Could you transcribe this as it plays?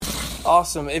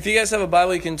Awesome. If you guys have a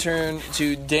Bible, you can turn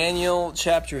to Daniel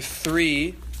chapter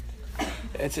 3.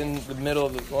 It's in the middle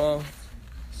of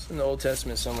it's in the Old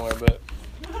Testament somewhere, but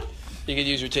you could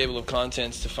use your table of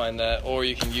contents to find that, or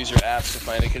you can use your apps to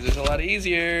find it because it's a lot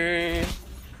easier.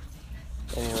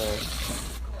 Anyway.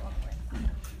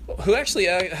 Who actually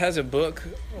has a book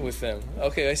with them?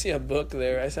 Okay, I see a book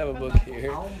there. I just have a book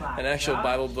here. An actual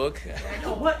Bible book.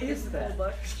 What is that?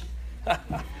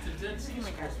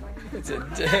 It's a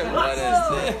dead. What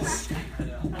is this?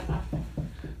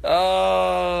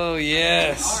 Oh,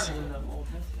 yes.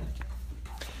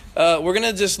 We're going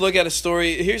to just look at a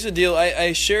story. Here's the deal.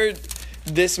 I shared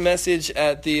this message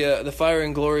at the Fire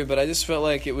and Glory, but I just felt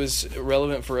like it was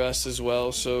relevant for us as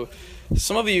well. So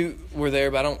some of you were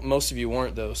there, but most of you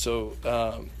weren't, though. So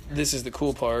this is the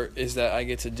cool part, is that I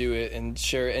get to do it and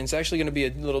share it. And it's actually going to be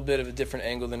a little bit of a different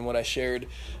angle than what I shared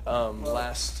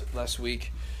last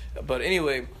week. But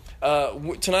anyway,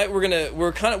 tonight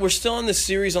we're still in the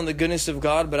series on the goodness of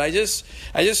God, but I just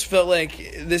felt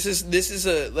like this is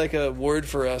a word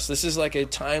for us. This is like a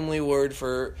timely word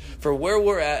for where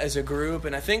we're at as a group,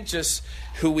 and I think just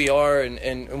who we are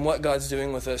and what God's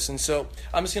doing with us. And so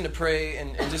I'm just going to pray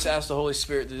and just ask the Holy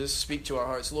Spirit to just speak to our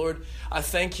hearts. Lord, I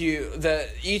thank you that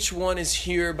each one is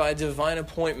here by divine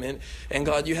appointment. And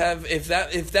God, you have, if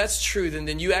that's true,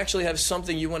 then you actually have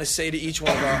something you want to say to each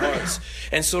one of our hearts.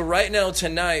 And so right now,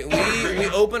 tonight, we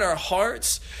open our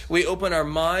hearts, we open our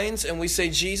minds, and we say,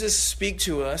 Jesus, speak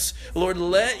to us. Lord,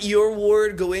 let your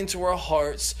word go into our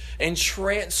hearts and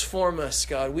transform us,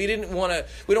 God. We don't want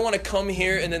to come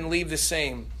here and then leave the same.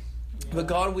 But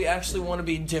God, we actually want to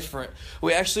be different.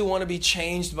 We actually want to be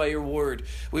changed by your word.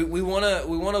 We want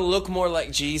to look more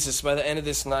like Jesus by the end of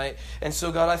this night. And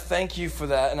so, God, I thank you for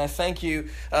that, and I thank you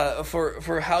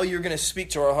for how you're going to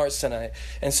speak to our hearts tonight.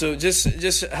 And so,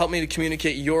 just help me to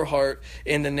communicate your heart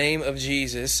in the name of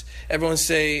Jesus. Everyone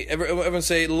say,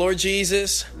 Lord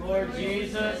Jesus. Lord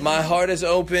Jesus. My heart is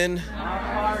open. My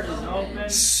heart is open.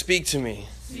 Speak to me.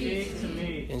 Speak to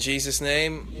me. In Jesus'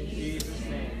 name. In Jesus'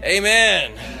 name.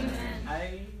 Amen.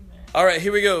 All right,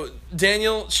 here we go.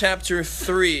 Daniel chapter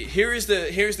 3. Here's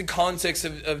the context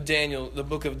of Daniel, the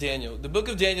book of Daniel. The book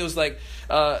of Daniel is like,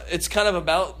 it's kind of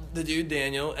about the dude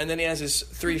Daniel, and then he has his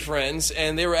three friends,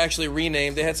 and they were actually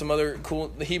renamed. They had some other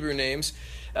cool Hebrew names.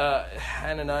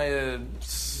 Hananiah,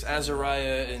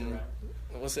 Azariah, and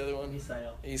what's the other one?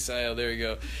 Isael, there you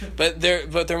go. But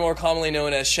they're more commonly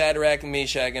known as Shadrach,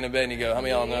 Meshach, and Abednego. How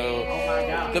many of y'all know? Oh my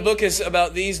God. The book is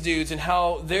about these dudes and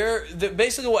how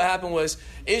basically what happened was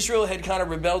Israel had kind of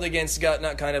rebelled against God.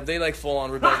 Not kind of, they full on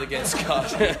rebelled against God.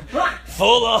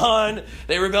 Full on,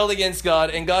 they rebelled against God,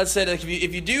 and God said, if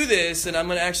you do this, then I'm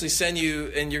going to actually send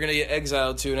you, and you're going to get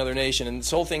exiled to another nation. And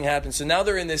this whole thing happened. So now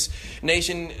they're in this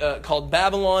nation called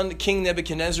Babylon. King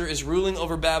Nebuchadnezzar is ruling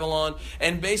over Babylon,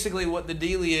 and basically what the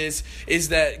deal is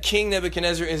that King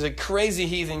Nebuchadnezzar is a crazy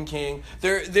heathen king.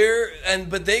 But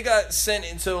they got sent,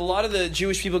 and so a lot of the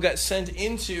Jewish people got sent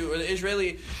into, or the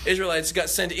Israelites got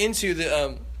sent into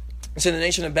the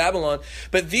nation of Babylon.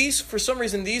 But for some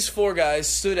reason, these four guys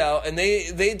stood out, and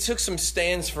they took some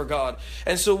stands for God.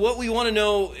 And so what we want to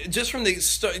know, just from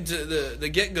the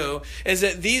get-go, is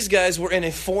that these guys were in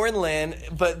a foreign land,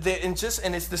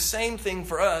 and it's the same thing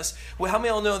for us. Well, how many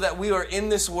of y'all know that we are in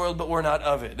this world, but we're not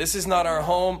of it? This is not our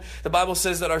home. The Bible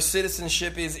says that our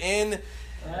citizenship is in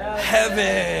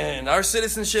heaven. Our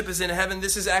citizenship is in heaven.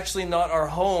 This is actually not our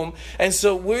home. And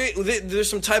so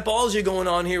there's some typology going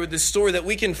on here with this story that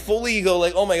we can fully go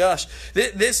like, oh my gosh,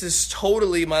 this is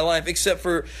totally my life, except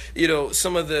for,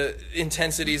 some of the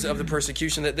intensities of the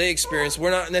persecution that they experience.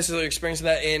 We're not necessarily experiencing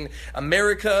that in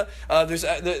America.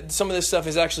 Some of this stuff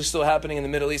is actually still happening in the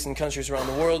Middle East and countries around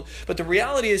the world. But the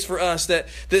reality is for us that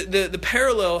the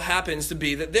parallel happens to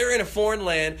be that they're in a foreign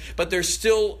land, but they're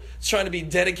still trying to be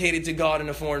dedicated to God in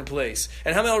a foreign place.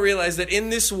 And how many of y'all realize that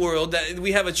in this world that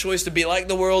we have a choice to be like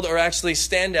the world or actually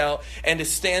stand out and to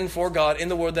stand for God in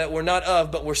the world that we're not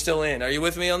of, but we're still in? Are you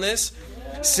with me on this?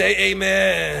 Yeah. Say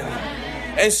amen.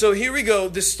 Amen. And so here we go.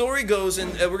 The story goes,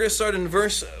 and we're going to start in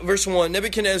verse 1.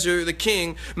 Nebuchadnezzar, the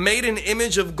king, made an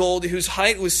image of gold whose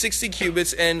height was 60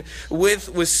 cubits and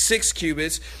width was 6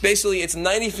 cubits. Basically, it's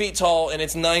 90 feet tall and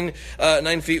it's 9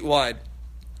 feet wide.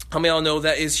 How many of y'all know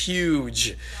that is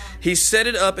huge? He set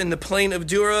it up in the plain of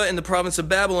Dura in the province of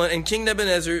Babylon. And King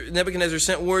Nebuchadnezzar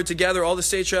sent word to gather all the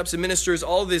satraps and ministers,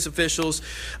 all of his officials.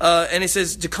 And it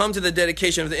says to come to the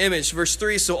dedication of the image. Verse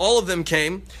 3, so all of them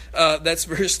came. That's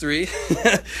verse 3.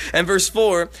 And verse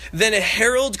 4, then a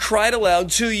herald cried aloud,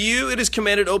 to you it is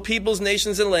commanded, O peoples,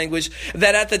 nations, and language,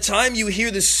 that at the time you hear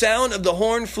the sound of the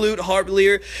horn, flute, harp,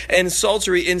 lyre, and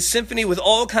psaltery in symphony with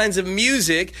all kinds of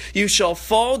music, you shall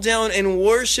fall down and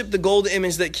worship the gold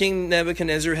image that King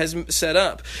Nebuchadnezzar has set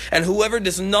up. And whoever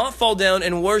does not fall down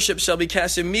and worship shall be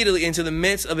cast immediately into the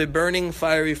midst of a burning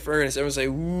fiery furnace. Everyone say,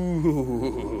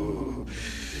 ooh.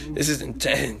 This is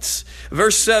intense.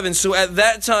 Verse 7, so at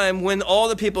that time when all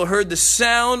the people heard the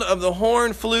sound of the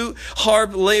horn, flute,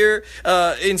 harp, lyre,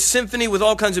 in symphony with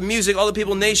all kinds of music, all the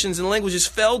people, nations, and languages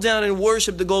fell down and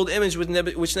worshipped the gold image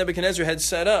which Nebuchadnezzar had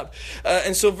set up.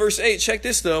 And so verse 8, check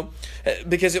this though,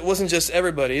 because it wasn't just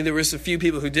everybody. There was a few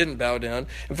people who didn't bow down.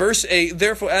 Verse 8,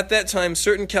 therefore at that time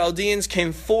certain Chaldeans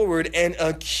came forward and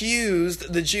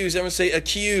accused the Jews. Everyone say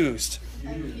accused.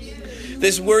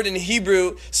 This word in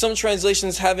Hebrew, some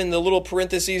translations have in the little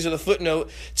parentheses or the footnote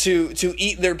to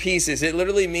eat their pieces. It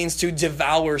literally means to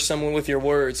devour someone with your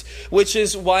words, which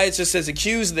is why it just says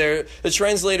accused there. The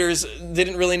translators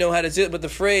didn't really know how to do it, but the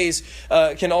phrase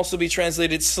can also be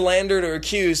translated slandered or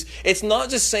accused. It's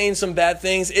not just saying some bad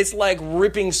things. It's like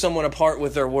ripping someone apart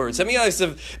with their words. How many of you guys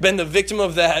have been the victim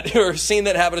of that or seen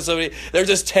that happen to somebody? They're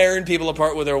just tearing people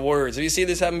apart with their words. Have you seen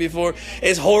this happen before?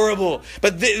 It's horrible.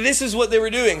 But this is what they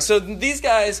were doing. So these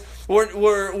guys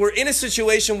were in a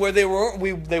situation where they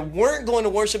weren't going to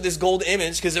worship this gold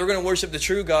image because they were going to worship the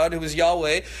true God who was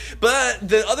Yahweh. But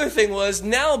the other thing was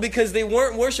now because they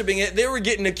weren't worshiping it, they were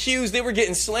getting accused, they were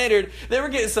getting slandered, they were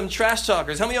getting some trash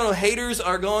talkers. How many of y'all know haters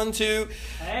are going to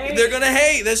they're going to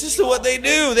hate. That's just what they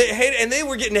do. They hate, and they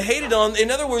were getting hated on. In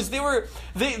other words,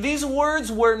 these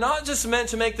words were not just meant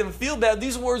to make them feel bad.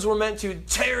 These words were meant to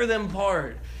tear them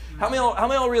apart. How many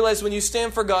of y'all realize when you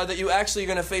stand for God that you actually are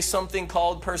going to face something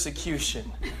called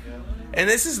persecution? And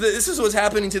this is what's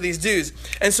happening to these dudes.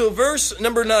 And so verse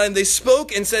number 9, they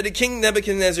spoke and said to King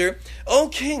Nebuchadnezzar, O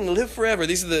king, live forever.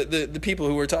 These are the people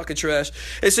who were talking trash.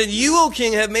 They said, you, O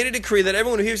king, have made a decree that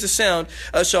everyone who hears the sound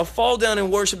shall fall down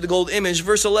and worship the gold image.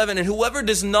 Verse 11, and whoever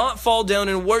does not fall down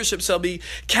and worship shall be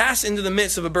cast into the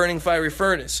midst of a burning fiery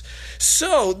furnace.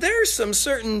 So there's some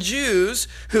certain Jews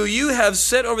who you have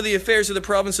set over the affairs of the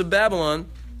province of Babylon,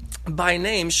 by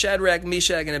name, Shadrach,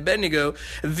 Meshach, and Abednego.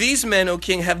 These men, O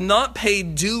king, have not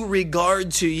paid due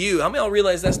regard to you. How many of y'all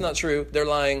realize that's not true? They're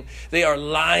lying. They are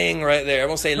lying right there.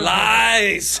 Everyone say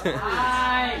lies.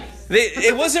 Lies.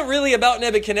 It wasn't really about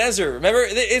Nebuchadnezzar. Remember,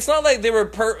 it's not like they were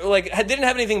didn't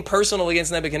have anything personal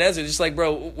against Nebuchadnezzar. Just like,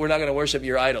 bro, we're not going to worship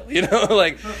your idol.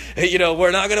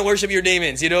 We're not going to worship your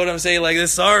demons. You know what I'm saying? Like,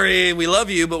 sorry, we love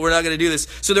you, but we're not going to do this.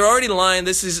 So they're already lying.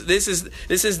 This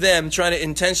is them trying to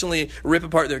intentionally rip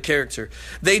apart their character.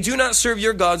 They do not serve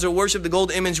your gods or worship the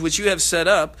gold image which you have set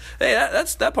up. Hey,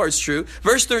 that part's true.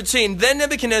 Verse 13. Then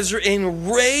Nebuchadnezzar, in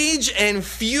rage and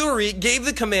fury, gave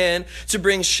the command to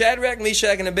bring Shadrach,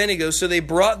 Meshach, and Abednego. So they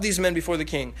brought these men before the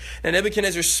king. And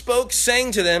Nebuchadnezzar spoke,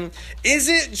 saying to them, is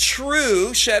it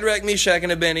true, Shadrach, Meshach,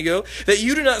 and Abednego, that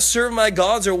you do not serve my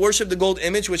gods or worship the gold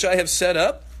image which I have set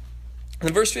up?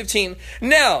 In verse 15,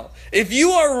 now, if you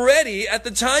are ready at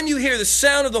the time you hear the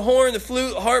sound of the horn, the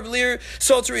flute, harp, lyre,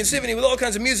 psaltery, and symphony with all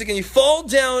kinds of music, and you fall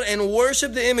down and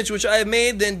worship the image which I have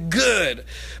made, then good.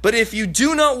 But if you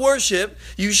do not worship,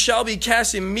 you shall be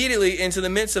cast immediately into the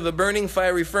midst of a burning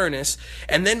fiery furnace.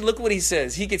 And then look what he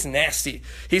says. He gets nasty.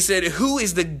 He said, who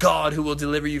is the God who will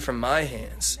deliver you from my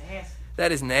hands?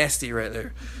 That is nasty right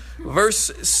there.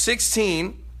 Verse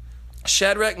 16,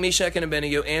 Shadrach, Meshach, and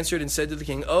Abednego answered and said to the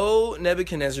king, O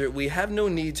Nebuchadnezzar, we have no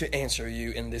need to answer you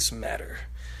in this matter.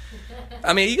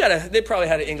 I mean, they probably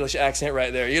had an English accent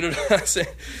right there. You know what I'm saying?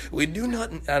 We do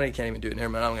not, I can't even do it. Never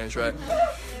mind, I'm going to try.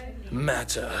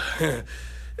 Matter.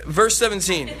 Verse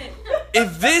 17.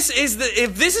 If this is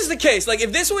the case, like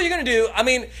if this is what you're going to do, I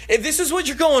mean, if this is what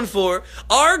you're going for,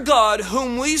 our God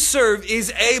whom we serve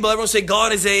is able. Everyone say,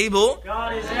 God is able.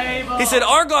 God is able. He said,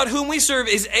 our God whom we serve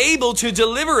is able to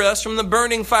deliver us from the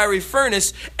burning fiery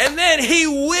furnace, and then he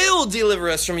will deliver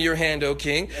us from your hand, O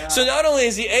king. Yeah. So not only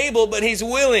is he able, but he's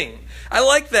willing. I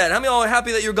like that. How many of y'all are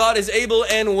happy that your God is able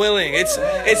and willing?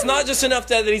 It's not just enough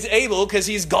that he's able because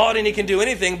he's God and he can do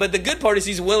anything, but the good part is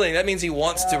he's willing. That means he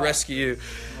wants to rescue you.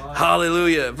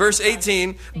 Hallelujah. Verse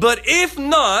 18, but if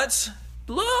not,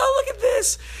 look at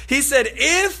this. He said,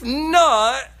 if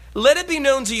not, let it be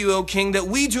known to you, O king, that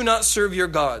we do not serve your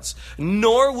gods,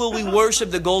 nor will we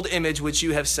worship the gold image which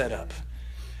you have set up.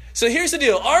 So here's the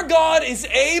deal. Our God is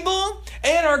able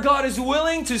and our God is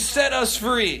willing to set us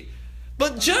free.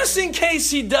 But just in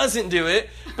case he doesn't do it,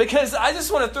 because I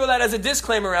just want to throw that as a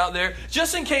disclaimer out there,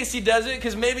 just in case he does it,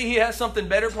 because maybe he has something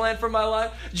better planned for my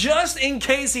life, just in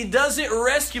case he doesn't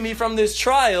rescue me from this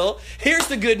trial, here's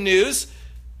the good news.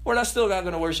 We're not still not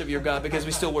going to worship your God because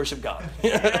we still worship God.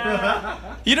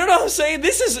 You know what I'm saying?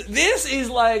 This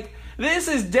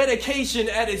is dedication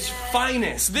at its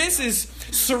finest. This is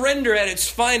surrender at its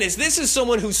finest. This is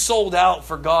someone who's sold out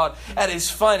for God at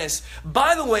his finest.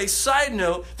 By the way, side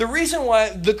note, the reason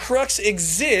why the Crux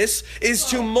exists is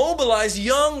to mobilize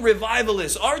young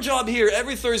revivalists. Our job here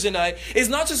every Thursday night is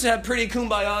not just to have pretty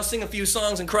kumbaya, sing a few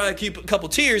songs and cry a couple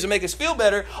tears and make us feel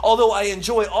better, although I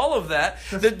enjoy all of that.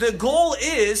 The goal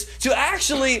is to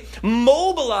actually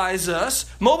mobilize us.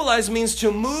 Mobilize means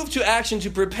to move to action, to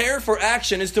prepare for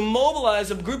action, is to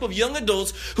mobilize a group of young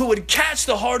adults who would catch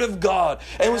the heart of God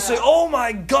and would say, oh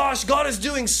my gosh, God is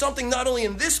doing something not only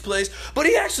in this place, but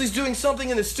he actually is doing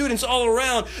something in the students all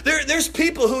around. There's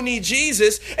people who need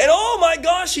Jesus, and oh my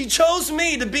gosh, he chose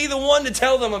me to be the one to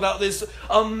tell them about this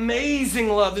amazing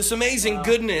love, this amazing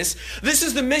goodness. This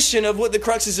is the mission of what the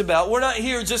Crux is about. We're not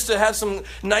here just to have some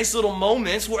nice little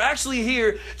moments. We're actually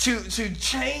here to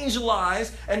change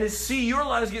lives and to see your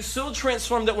lives get so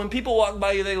transformed that when people walk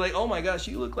by you, they're like, oh my gosh,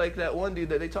 you look like that one dude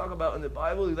that they talk about in the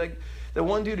Bible, like the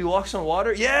one dude who walks on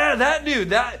water. Yeah, that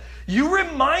dude. That you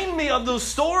remind me of those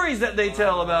stories that they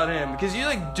tell about him, because you're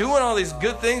like doing all these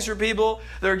good things for people.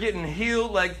 They're getting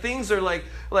healed. Like things are like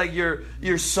your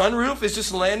sunroof is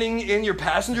just landing in your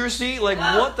passenger seat. Like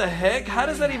what the heck? How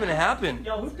does that even happen?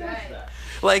 Yo, who does that?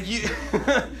 Like you.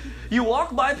 You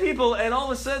walk by people and all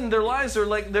of a sudden their lives are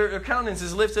like, their countenance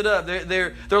is lifted up.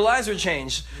 Their lives are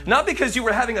changed. Not because you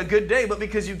were having a good day, but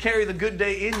because you carry the good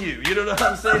day in you. You know what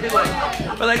I'm saying?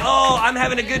 Like, oh, I'm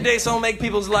having a good day, so I'll make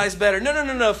people's lives better.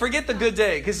 No. Forget the good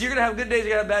day. Because you're going to have good days,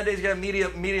 you're going to have bad days, you're going to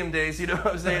have medium days. You know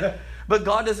what I'm saying? But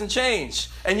God doesn't change.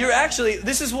 And you're actually,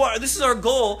 this is our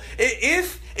goal.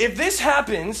 If this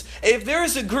happens, if there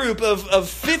is a group of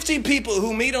 50 people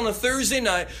who meet on a Thursday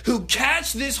night who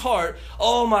catch this heart,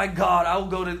 oh my God, I will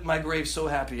go to my grave so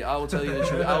happy. I will tell you the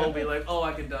truth. I will be like, oh,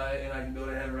 I could die and I can go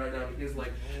to heaven right now, because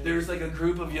there's like a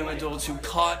group of young adults who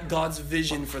caught God's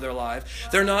vision for their life.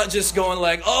 They're not just going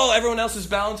like, oh, everyone else is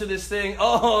bowing to this thing.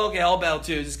 Oh, okay, I'll bow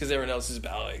too, just because everyone else is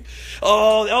bowing.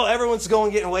 Oh, everyone's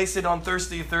going getting wasted on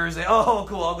Thirsty Thursday. Oh,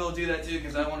 cool, I'll go do that too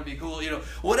because I want to be cool. You know,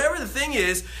 whatever the thing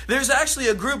is, there's actually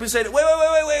a group who said,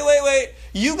 wait.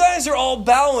 You guys are all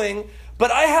bowing,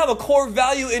 but I have a core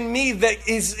value in me that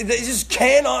just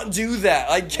cannot do that.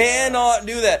 I cannot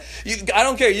do that. I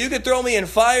don't care. You could throw me in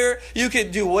fire. You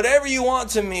could do whatever you want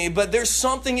to me, but there's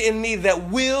something in me that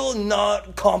will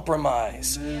not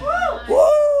compromise. Woo!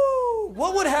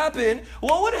 What would happen?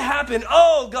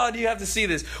 Oh, God, you have to see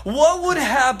this. What would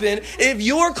happen if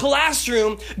your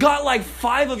classroom got like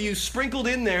 5 of you sprinkled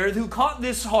in there who caught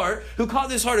this heart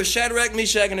of Shadrach,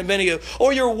 Meshach, and Abednego,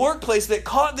 or your workplace that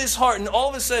caught this heart, and all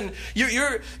of a sudden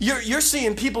you're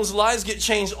seeing people's lives get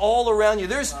changed all around you.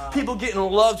 There's people getting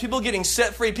loved, people getting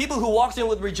set free, people who walked in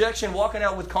with rejection walking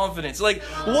out with confidence. Like,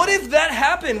 what if that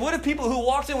happened? What if people who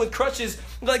walked in with crutches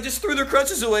like just threw their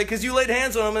crutches away because you laid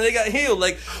hands on them and they got healed?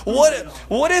 Like, what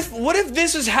if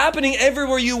this is happening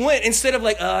everywhere you went, instead of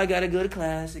like, oh, I gotta go to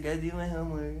class, I gotta do my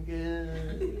homework,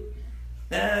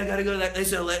 I gotta go to that. They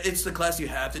said it's the class you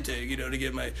have to take, to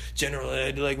get my general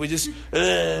ed. Like, we just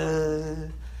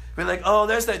we're like, oh,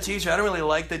 there's that teacher. I don't really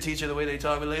like the teacher, the way they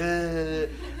talk. We're like,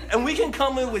 and we can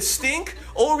come with stink,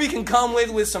 or we can come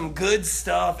with some good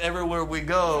stuff everywhere we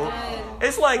go.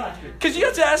 It's like, because you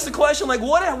have to ask the question, like,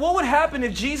 what would happen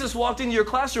if Jesus walked into your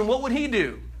classroom? What would he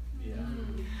do?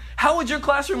 How would your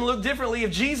classroom look differently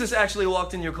if Jesus actually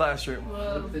walked in your classroom?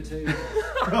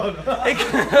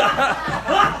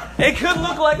 It could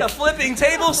look like a flipping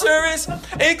table service.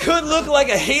 It could look like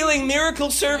a healing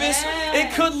miracle service.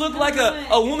 It could look like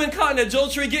a woman caught in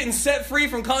adultery getting set free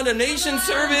from condemnation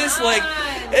service. Like,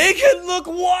 it could look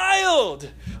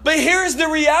wild. But here's the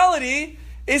reality.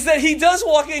 Is that he does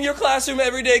walk in your classroom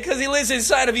every day because he lives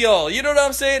inside of y'all. You know what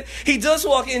I'm saying? He does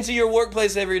walk into your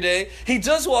workplace every day. He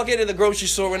does walk into the grocery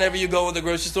store whenever you go to the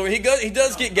grocery store. He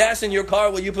does get gas in your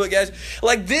car when you put gas.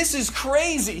 Like, this is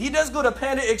crazy. He does go to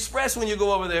Panda Express when you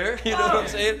go over there. You know what I'm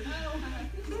saying?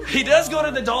 He does go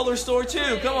to the dollar store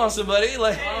too. Come on, somebody.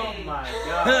 Like, oh my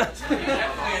God.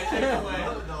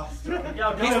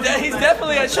 He's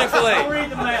definitely at Chick-fil-A. I'll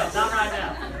read the mail. Not right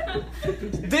now.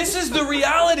 This is the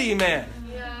reality, man.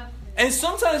 And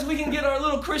sometimes we can get our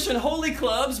little Christian holy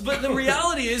clubs, but the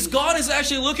reality is God is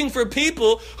actually looking for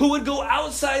people who would go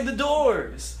outside the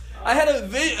doors. I had a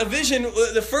vision,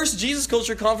 the first Jesus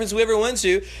Culture conference we ever went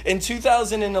to in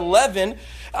 2011.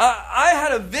 I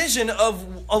had a vision of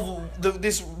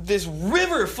this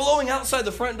river flowing outside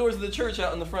the front doors of the church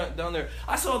out in the front down there.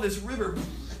 I saw this river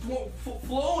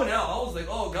flowing out. I was like,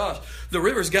 oh gosh, the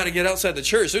river's got to get outside the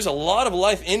church. There's a lot of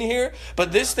life in here,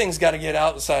 but this thing's got to get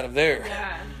outside of there.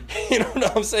 Yeah. You know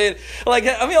what I'm saying? Like,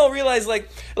 I mean, I'll realize, like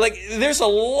there's a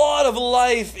lot of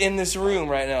life in this room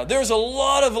right now. There's a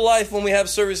lot of life when we have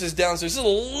services downstairs. There's a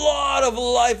lot of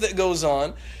life that goes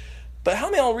on. But how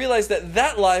many of y'all realize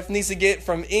that life needs to get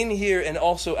from in here and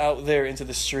also out there into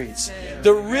the streets?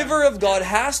 The river of God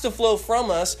has to flow from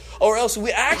us, or else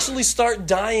we actually start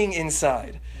dying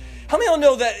inside. How many of y'all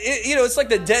know that, it's like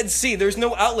the Dead Sea. There's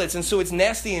no outlets, and so it's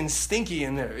nasty and stinky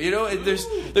in there.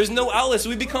 There's no outlets.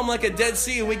 We become like a Dead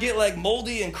Sea, and we get like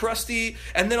moldy and crusty,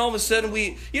 and then all of a sudden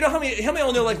how many of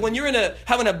y'all know, like when you're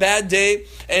having a bad day,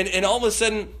 and all of a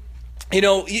sudden,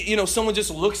 someone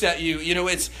just looks at you.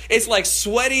 It's like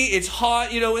sweaty, it's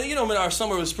hot. When our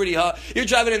summer was pretty hot. You're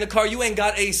driving in the car, you ain't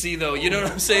got AC though. You know what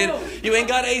I'm saying? You ain't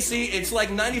got AC. It's like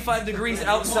 95 degrees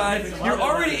outside. You're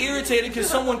already irritated because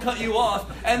someone cut you off,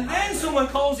 and then someone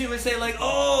calls you and say like,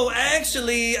 "Oh,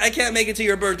 actually, I can't make it to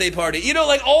your birthday party."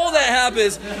 Like all that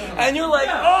happens, and you're like,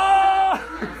 "Oh."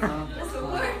 That's the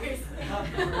worst.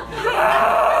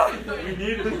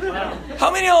 How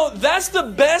many of you know that's the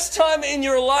best time in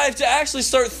your life to actually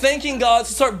start thanking God,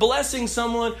 to start blessing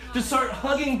someone, to start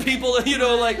hugging people,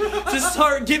 to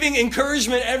start giving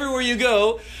encouragement everywhere you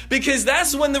go, because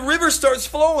that's when the river starts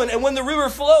flowing, and when the river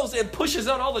flows, it pushes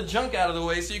out all the junk out of the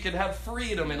way so you can have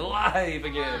freedom and life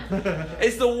again.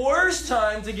 It's the worst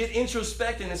time to get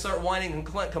introspective and start whining and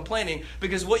complaining,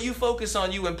 because what you focus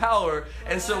on, you empower,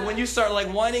 and so when you start like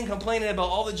whining, complaining about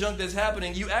all the junk that's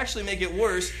happening, you actually make it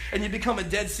worse, and you become a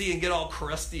Dead Sea and get all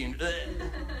crusty and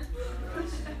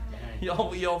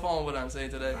y'all following what I'm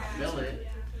saying today?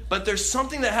 But there's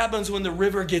something that happens when the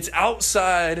river gets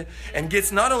outside and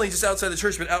gets not only just outside the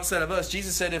church, but outside of us.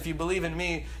 Jesus said, if you believe in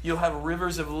me, you'll have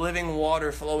rivers of living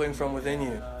water flowing from within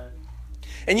you.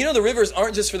 And the rivers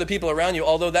aren't just for the people around you,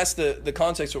 although that's the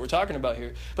context what we're talking about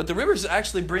here. But the rivers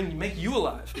actually make you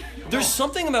alive. There's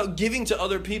something about giving to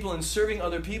other people and serving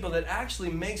other people that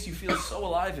actually makes you feel so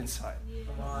alive inside.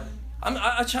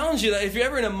 I challenge you that if you're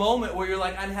ever in a moment where you're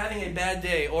like, I'm having a bad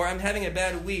day, or I'm having a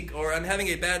bad week, or I'm having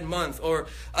a bad month, or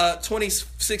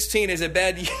 2016 is a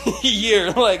bad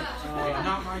year,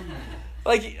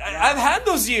 I've had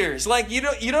those years. You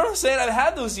know what I'm saying? I've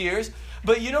had those years.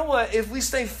 But you know what? If we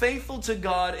stay faithful to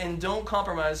God and don't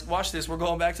compromise, watch this, we're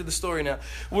going back to the story now.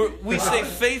 We stay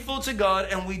faithful to God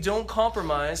and we don't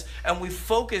compromise, and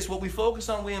what we focus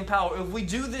on, we empower. If we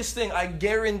do this thing, I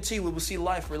guarantee we will see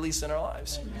life released in our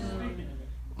lives.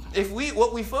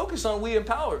 What we focus on, we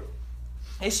empower.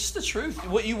 It's just the truth.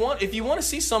 What you want, if you want to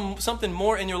see something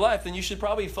more in your life, then you should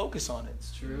probably focus on it.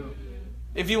 It's true.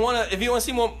 If you want to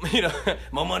see more,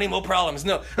 more money, more problems.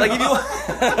 No,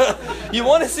 if you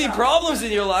want to see problems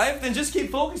in your life, then just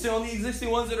keep focusing on the existing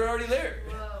ones that are already there.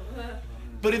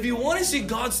 But if you want to see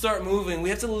God start moving, we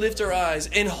have to lift our eyes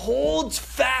and hold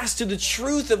fast to the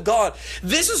truth of God.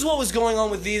 This is what was going on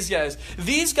with these guys.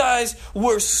 These guys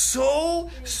were so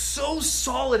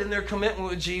solid in their commitment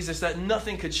with Jesus that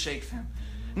nothing could shake them.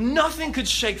 Nothing could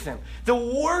shake them. The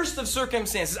worst of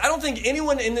circumstances. I don't think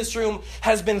anyone in this room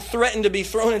has been threatened to be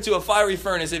thrown into a fiery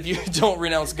furnace if you don't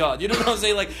renounce God. You know what I'm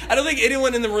saying? I don't think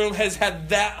anyone in the room has had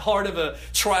that hard of a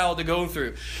trial to go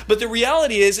through. But the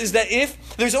reality is that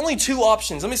if there's only two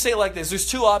options. Let me say it like this. There's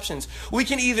two options. We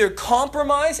can either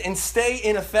compromise and stay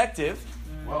ineffective.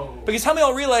 Whoa. Because how many of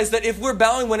y'all realize that if we're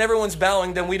bowing when everyone's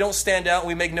bowing, then we don't stand out and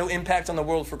we make no impact on the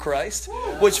world for Christ,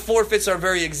 which forfeits our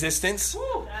very existence.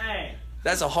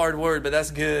 That's a hard word, but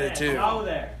that's good too. Go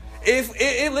there.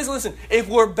 Listen. If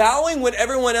we're bowing when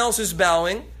everyone else is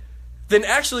bowing, then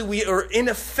actually we are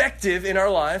ineffective in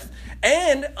our life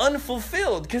and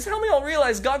unfulfilled. Because how many of y'all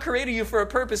realize God created you for a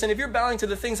purpose, and if you're bowing to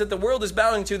the things that the world is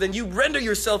bowing to, then you render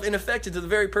yourself ineffective to the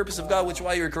very purpose of God, which is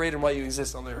why you were created and why you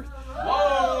exist on the earth.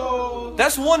 Whoa!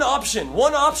 That's one option.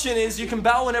 One option is you can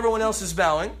bow when everyone else is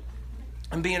bowing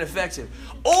and being effective.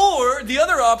 Or the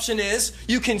other option is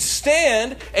you can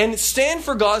stand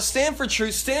for God, stand for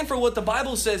truth, stand for what the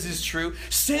Bible says is true,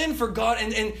 stand for God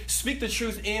and speak the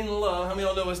truth in love. How many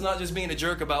of y'all know it's not just being a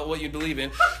jerk about what you believe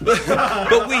in?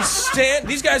 But we stand.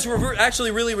 These guys were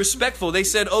actually really respectful. They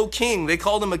said, "Oh King." They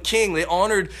called him a king. They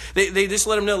honored, they just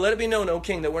let him know, let it be known, "Oh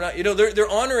King," that we're not, they're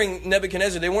honoring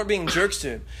Nebuchadnezzar. They weren't being jerks to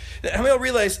him. How many of y'all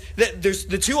realize that there's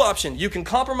the two options? You can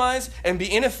compromise and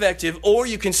be ineffective, or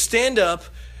you can stand up.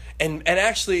 And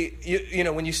actually,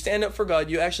 when you stand up for God,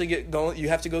 you actually get going. You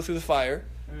have to go through the fire.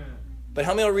 But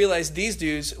how many of you realize these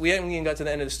dudes, we haven't even got to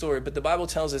the end of the story, but the Bible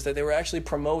tells us that they were actually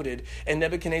promoted, and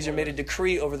Nebuchadnezzar made a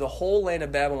decree over the whole land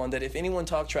of Babylon that if anyone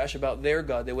talked trash about their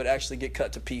God, they would actually get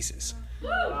cut to pieces.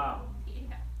 Wow.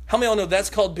 How many of y'all know that's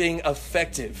called being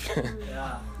effective?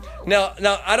 Yeah. Now,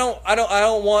 I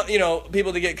don't want,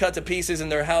 people to get cut to pieces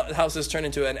and their houses turn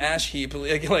into an ash heap.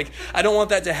 Like, I don't want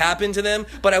that to happen to them.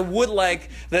 But I would like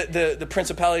the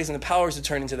principalities and the powers to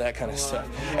turn into that kind of stuff,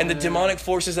 and the demonic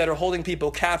forces that are holding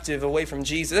people captive away from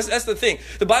Jesus. That's the thing.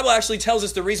 The Bible actually tells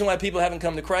us the reason why people haven't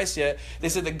come to Christ yet. They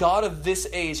said the God of this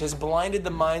age has blinded the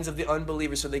minds of the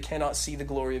unbelievers so they cannot see the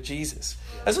glory of Jesus.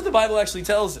 That's what the Bible actually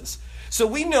tells us. So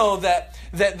we know that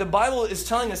the Bible is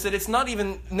telling us that it's not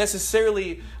even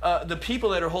necessarily the people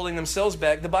that are holding themselves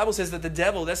back. The Bible says that the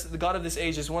devil, that's the God of this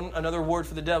age, is another word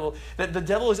for the devil, that the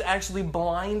devil has actually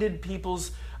blinded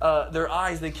people's their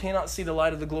eyes. They cannot see the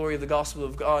light of the glory of the gospel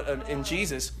of God in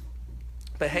Jesus.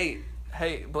 But hey,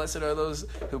 blessed are those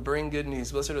who bring good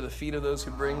news. Blessed are the feet of those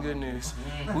who bring good news.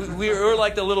 We're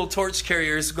like the little torch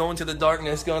carriers going to the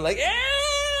darkness, going like,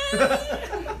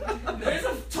 there's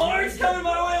a torch coming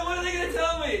my way. What are they going to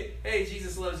tell me? Hey,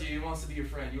 Jesus loves you. He wants to be your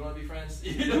friend. You want to be friends?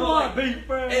 You want to be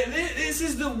friends? This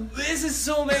is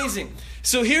so amazing.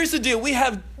 So here's the deal. We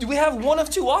have one of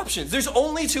two options. There's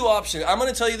only two options. I'm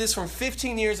going to tell you this from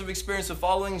 15 years of experience of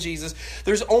following Jesus.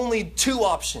 There's only two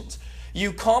options.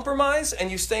 You compromise and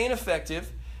you stay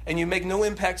ineffective and you make no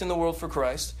impact in the world for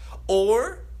Christ,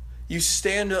 or you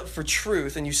stand up for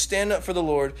truth and you stand up for the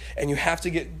Lord, and you have to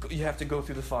go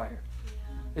through the fire.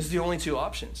 It's the only two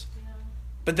options.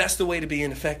 But that's the way to be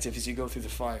ineffective, is you go through the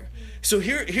fire. So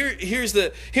here's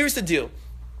the deal.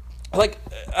 Like,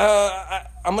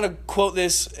 I'm going to quote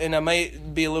this, and I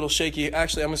might be a little shaky.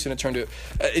 Actually, I'm just going to turn to it.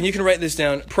 And you can write this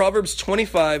down. Proverbs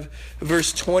 25,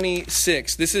 verse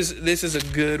 26. This is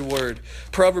a good word.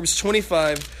 Proverbs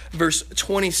 25, verse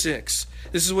 26.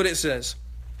 This is what it says.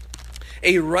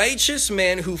 A righteous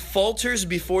man who falters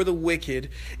before the wicked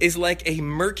is like a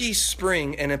murky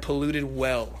spring and a polluted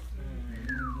well.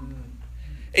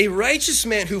 A righteous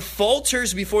man who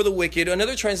falters before the wicked.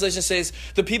 Another translation says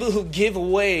the people who give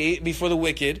way before the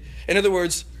wicked. In other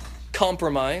words,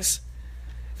 compromise.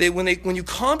 When you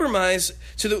compromise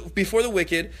before the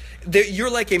wicked,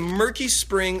 you're like a murky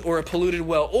spring or a polluted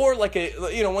well, or like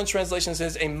one translation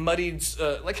says a muddied.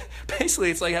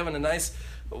 Basically, it's like having a nice,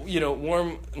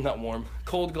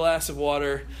 cold glass of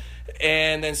water,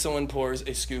 and then someone pours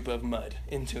a scoop of mud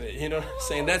into it. You know what I'm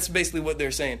saying? That's basically what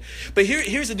they're saying. But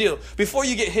here's the deal. Before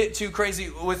you get hit too crazy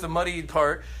with the muddy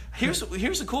part, here's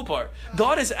the cool part.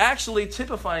 God is actually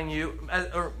typifying you,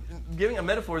 or giving a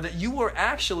metaphor that you are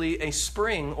actually a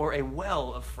spring or a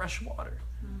well of fresh water.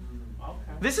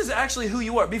 This is actually who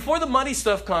you are. Before the muddy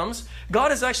stuff comes,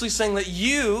 God is actually saying that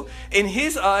you, in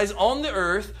His eyes on the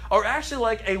earth, are actually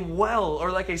like a well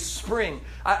or like a spring.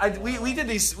 We did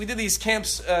these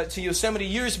camps to Yosemite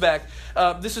years back.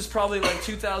 This is probably like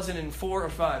 2004 or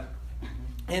 5.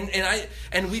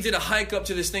 And we did a hike up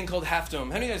to this thing called Half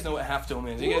Dome. How do you guys know what Half Dome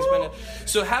is? You guys been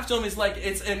So Half Dome is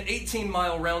it's an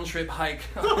 18-mile round trip hike.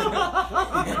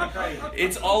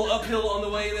 It's all uphill on the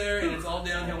way there, and it's all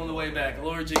downhill on the way back.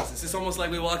 Lord Jesus, it's almost like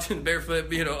we walked in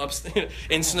barefoot,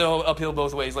 in snow, uphill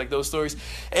both ways, like those stories.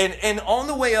 And on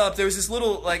the way up, there was this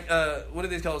little what do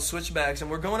they call it? Switchbacks, and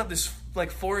we're going up this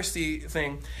foresty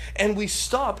thing, and we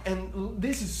stop, and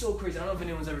this is so crazy. I don't know if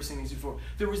anyone's ever seen these before.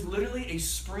 There was literally a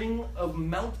spring of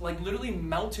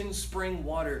mountain spring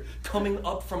water coming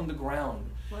up from the ground,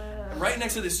 right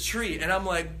next to this tree, and I'm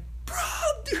like, bro,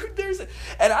 dude,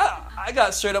 and I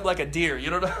got straight up like a deer, you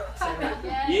know what I'm saying?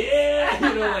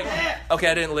 Yeah, okay,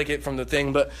 I didn't lick it from the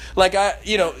thing, but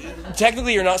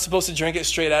technically you're not supposed to drink it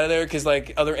straight out of there, because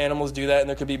other animals do that, and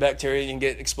there could be bacteria, you can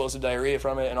get explosive diarrhea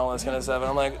from it and all that kind of stuff,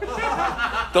 and I'm like,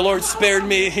 the Lord spared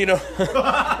me,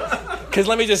 because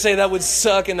let me just say that would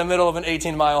suck in the middle of an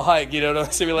 18-mile hike,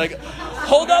 so you're like,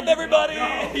 hold up everybody,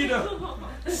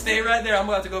 stay right there, I'm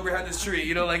about to go behind this tree,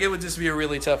 it would just be a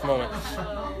really tough moment.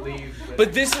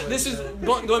 But this is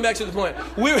going back to the point.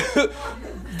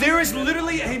 There is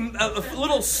literally a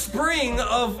little spring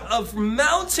of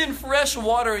mountain fresh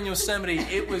water in Yosemite.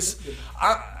 It was,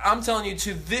 I'm telling you,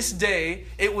 to this day,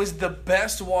 it was the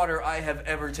best water I have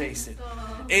ever tasted.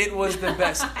 It was the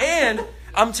best. And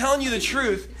I'm telling you the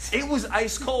truth, it was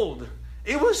ice cold.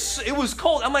 it was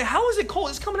cold. I'm like, how is it cold?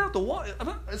 It's coming out the water.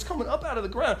 It's coming up out of the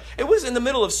ground. It was in the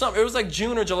middle of summer. It was like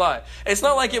June or July. It's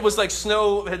not like it was like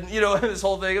snow and, this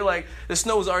whole thing. Like the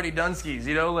snow was already done skis,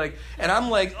 like, and I'm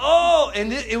like, oh,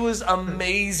 and it was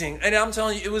amazing. And I'm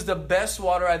telling you, it was the best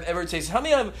water I've ever tasted. How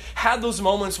many have had those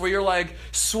moments where you're like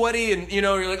sweaty and,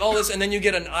 you're like all this, and then you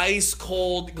get an ice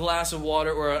cold glass of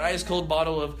water or an ice cold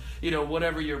bottle of,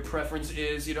 whatever your preference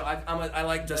is. I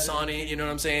like Dasani, you know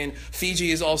what I'm saying? Fiji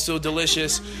is also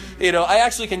delicious. I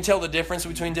actually can tell the difference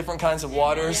between different kinds of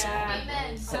waters.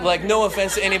 Like, no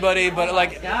offense to anybody, but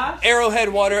like Arrowhead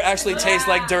water actually tastes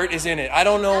like dirt is in it. I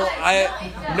don't know.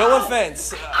 No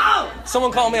offense.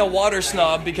 Someone called me a water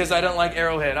snob because I don't like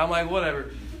Arrowhead. I'm like, whatever.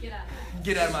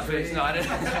 Get out of my face. No, I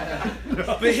didn't.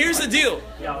 But here's the deal.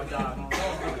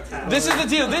 This is the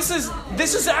deal.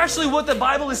 This is actually what the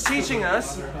Bible is teaching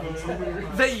us.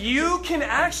 That you can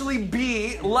actually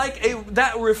be like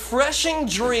that refreshing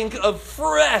drink of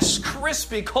fresh,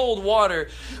 crispy, cold water,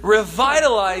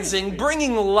 revitalizing,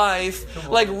 bringing life,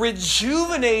 like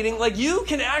rejuvenating. Like you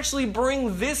can actually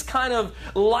bring this kind of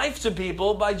life to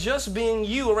people by just being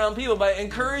you around people, by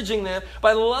encouraging them,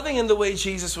 by loving them the way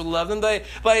Jesus would love them,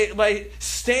 by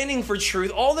standing for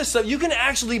truth, all this stuff. You can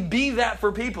actually be that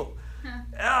for people.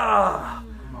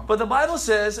 But the Bible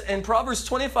says in Proverbs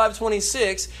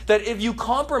 25:26 that if you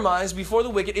compromise before the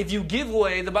wicked, if you give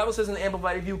way, the Bible says in the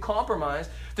Amplified, if you compromise,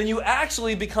 then you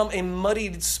actually become a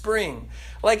muddied spring.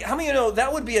 Like, how many of you know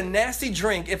that would be a nasty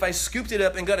drink if I scooped it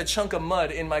up and got a chunk of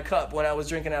mud in my cup when I was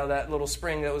drinking out of that little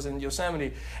spring that was in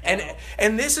Yosemite? And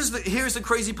here's the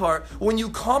crazy part. When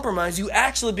you compromise, you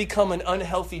actually become an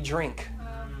unhealthy drink.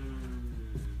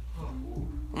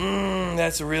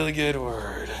 That's a really good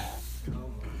word.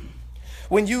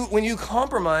 When you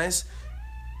compromise,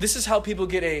 this is how people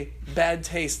get a bad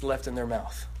taste left in their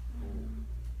mouth.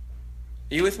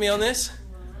 Are you with me on this?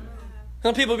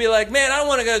 Some people be like, man, I don't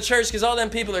want to go to church because all them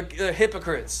people are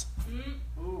hypocrites.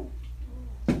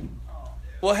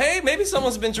 Well, hey, maybe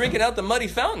someone's been drinking out the muddy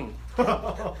fountain.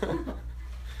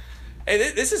 Hey,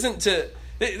 this isn't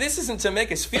to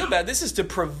make us feel bad. This is to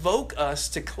provoke us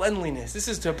to cleanliness. This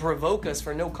is to provoke us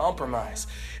for no compromise.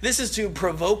 This is to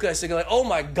provoke us to go like, oh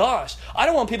my gosh, I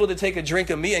don't want people to take a drink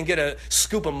of me and get a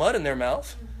scoop of mud in their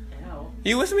mouth.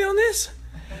 You with me on this?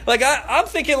 Like I'm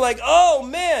thinking like, oh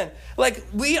man, like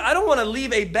I don't want to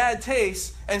leave a bad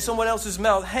taste in someone else's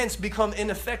mouth, hence become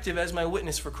ineffective as my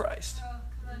witness for Christ.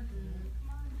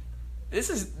 This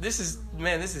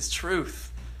is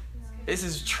truth. This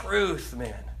is truth,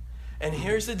 man. And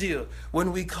here's the deal.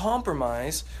 When we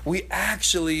compromise, we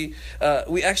actually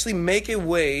make a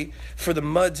way for the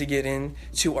mud to get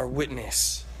into our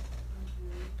witness.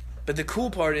 But the cool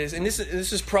part is, and this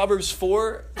is Proverbs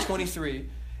 4:23,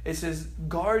 it says,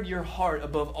 guard your heart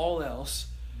above all else,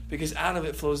 because out of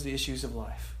it flows the issues of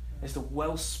life. It's the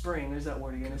wellspring. There's that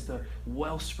word again. It's the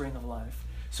wellspring of life.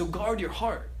 So guard your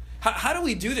heart. How do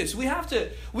we do this? We have to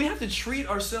treat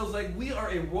ourselves like we are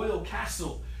a royal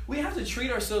castle. We have to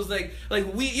treat ourselves like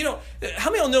we,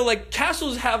 how many of you know, like,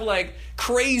 castles have, like,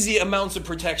 crazy amounts of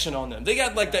protection on them. They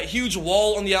got, like, that huge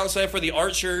wall on the outside for the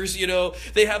archers,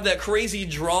 They have that crazy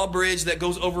drawbridge that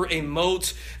goes over a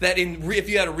moat that if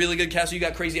you had a really good castle, you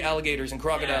got crazy alligators and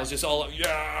crocodiles just all,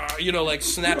 like,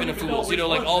 snapping at fools,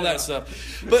 like, all that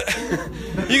stuff. But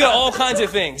you got all kinds of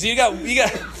things. You got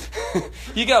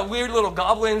you got weird little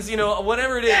goblins,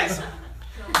 whatever it is.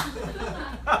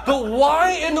 But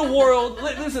why in the world,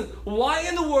 listen, why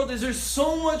in the world is there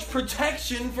so much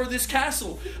protection for this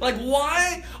castle? Like,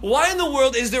 why in the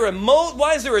world is there a moat?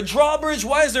 Why is there a drawbridge?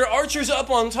 Why is there archers up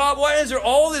on top? Why is there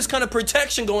all this kind of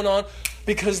protection going on?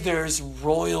 Because there's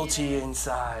royalty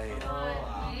inside.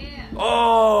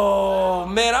 Oh,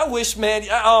 man, I wish, man,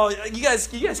 you guys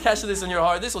catch this in your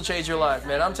heart. This will change your life,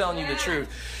 man. I'm telling you the truth.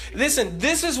 Listen,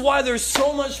 this is why there's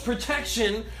so much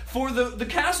protection for the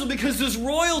castle, because there's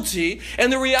royalty.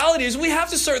 And the reality is we have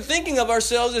to start thinking of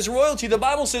ourselves as royalty. The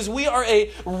Bible says we are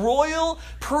a royal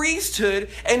priesthood,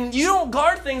 and you don't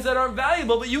guard things that aren't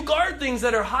valuable, but you guard things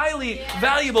that are highly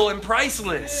valuable and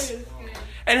priceless.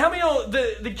 And how many know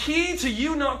the key to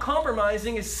you not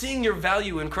compromising is seeing your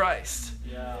value in Christ?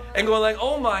 And going like,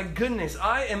 oh my goodness,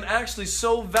 I am actually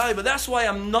so valuable. That's why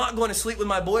I'm not going to sleep with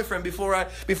my boyfriend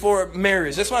before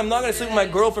marriage. That's why I'm not going to sleep with my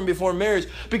girlfriend before marriage.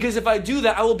 Because if I do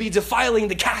that, I will be defiling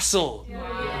the castle.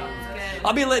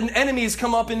 I'll be letting enemies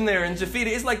come up in there and defeat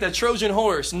it. It's like the Trojan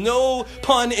horse. No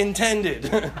pun intended.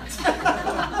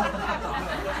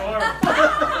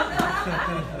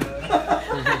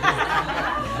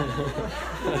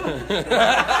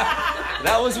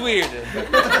 That was weird.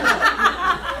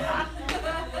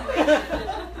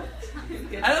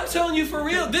 And I'm telling you for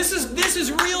real. This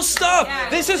is real stuff. Yeah,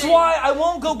 this is why I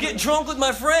won't go get drunk with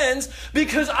my friends,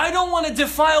 because I don't want to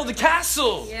defile the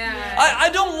castle. Yeah. I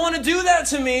don't want to do that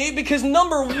to me, because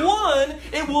number one,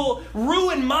 it will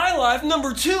ruin my life.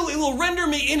 Number two, it will render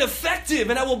me ineffective,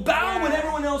 and I will bow when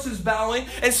everyone else is bowing,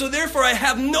 and so therefore I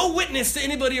have no witness to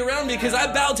anybody around me because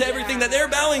I bow to everything that they're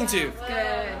bowing to.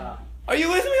 Good. Are you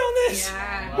with me on this?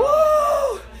 Yeah.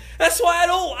 Woo! That's why I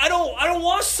don't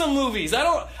watch some movies. I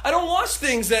don't watch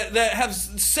things that have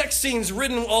sex scenes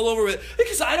written all over it,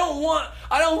 because I don't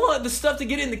want the stuff to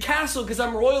get in the castle, because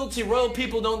I'm royalty. Royal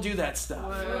people don't do that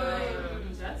stuff.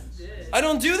 I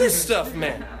don't do this stuff,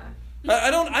 man.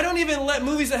 I don't even let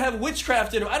movies that have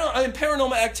witchcraft in them. I mean,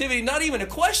 paranormal activity, not even a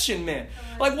question, man.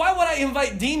 Like, why would I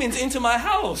invite demons into my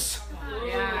house?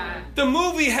 Yeah. The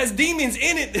movie has demons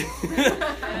in it.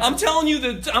 I'm telling you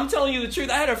the truth.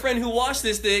 I had a friend who watched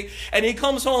this thing, and he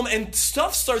comes home and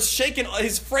stuff starts shaking.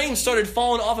 His frame started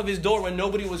falling off of his door when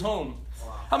nobody was home.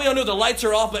 How many of you know the lights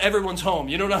are off but everyone's home?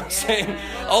 You know what I'm saying?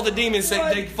 All the demons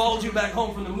say they followed you back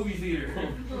home from the movie theater.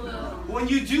 When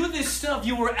you do this stuff,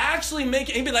 you were actually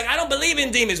making... He'd be like, I don't believe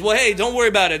in demons. Well, hey, don't worry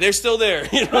about it. They're still there.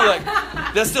 You know,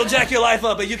 like, they'll still jack your life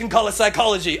up, but you can call it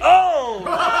psychology. Oh!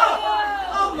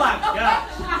 Oh my gosh.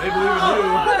 They believe in you.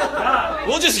 God.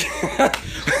 We'll just...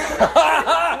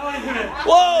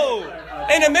 Whoa!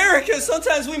 In America,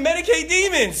 sometimes we medicate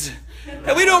demons.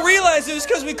 And we don't realize it was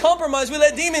because we compromise. We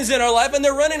let demons in our life, and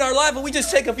they're running our life, and we just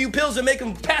take a few pills and make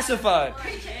them pacified.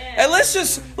 And let's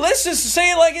just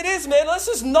say it like it is, man. Let's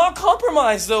just not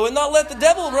compromise, though, and not let the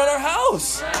devil run our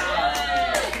house.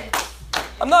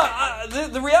 I'm not.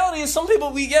 The reality is, some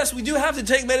people, we do have to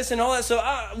take medicine and all that. So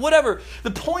whatever.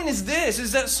 The point is this: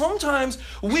 is that sometimes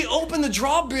we open the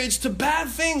drawbridge to bad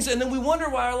things, and then we wonder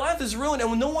why our life is ruined, and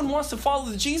when no one wants to follow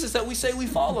the Jesus that we say we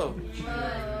follow.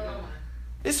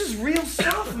 This is real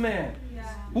stuff, man.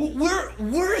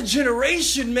 We're a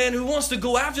generation, man, who wants to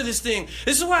go after this thing.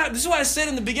 This is why I said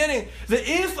in the beginning that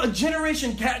if a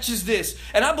generation catches this,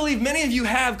 and I believe many of you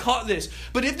have caught this,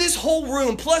 but if this whole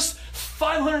room plus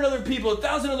 500 other people,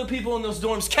 1,000 other people in those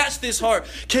dorms catch this heart,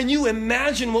 can you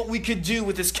imagine what we could do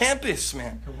with this campus,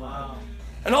 man? Wow.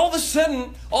 And all of a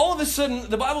sudden,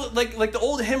 the Bible, like the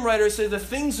old hymn writer says, the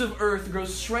things of earth grow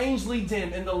strangely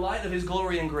dim in the light of His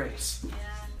glory and grace.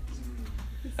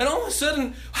 And all of a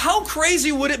sudden, how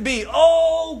crazy would it be?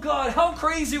 Oh, God, how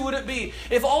crazy would it be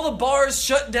if all the bars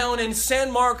shut down in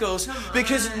San Marcos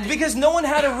because no one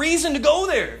had a reason to go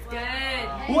there? Good.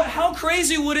 How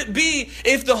crazy would it be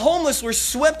if the homeless were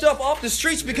swept up off the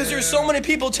streets because there's so many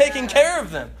people taking care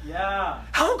of them? Yeah.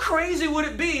 How crazy would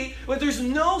it be when there's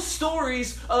no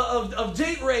stories of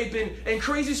date rape and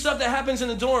crazy stuff that happens in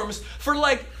the dorms for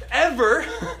like ever?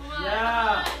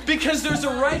 Yeah. Because there's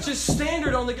a righteous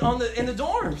standard in the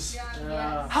dorms.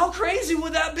 Yeah. How crazy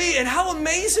would that be? And how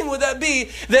amazing would that be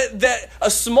that a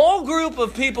small group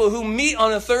of people who meet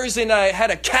on a Thursday night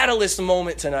had a catalyst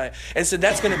moment tonight and said,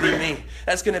 that's going to be me.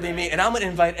 That's going to be me. And I'm going to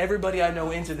invite everybody I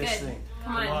know into this thing.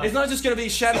 Come on. It's not just going to be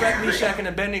Shadrach, Meshach, and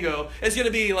Abednego. It's going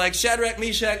to be like Shadrach,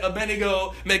 Meshach,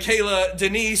 Abednego, Michaela,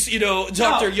 Denise,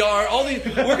 Dr. Yar. All these.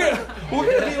 We're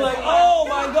gonna be like, oh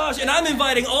my gosh! And I'm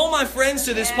inviting all my friends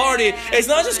to this party. It's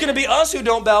not just going to be us who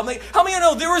don't bow. How many of you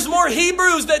know there was more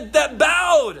Hebrews that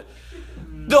bowed?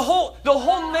 The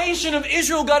whole nation of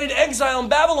Israel got into exile in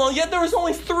Babylon. Yet there was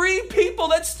only 3 people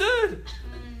that stood.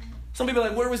 Some people are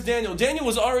like, where was Daniel? Daniel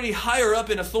was already higher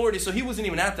up in authority, so he wasn't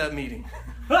even at that meeting.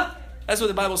 That's what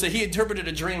the Bible said. He interpreted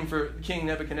a dream for King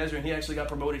Nebuchadnezzar, and he actually got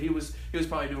promoted. He was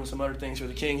probably doing some other things for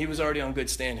the king. He was already on good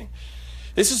standing.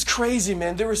 This is crazy,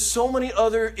 man. There were so many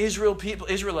other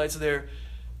Israelites there,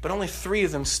 but only 3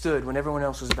 of them stood when everyone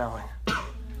else was bowing.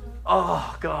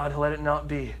 Oh, God, let it not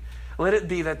be. Let it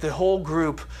be that the whole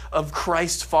group of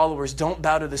Christ followers don't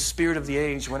bow to the spirit of the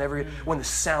age when the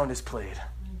sound is played.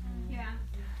 Yeah.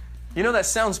 You know that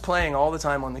sound's playing all the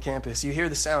time on the campus. You hear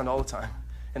the sound all the time.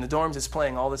 In the dorms, it's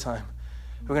playing all the time.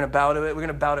 We're going to bow to it. We're going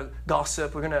to bow to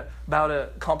gossip. We're going to bow to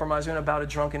compromise. We're going to bow to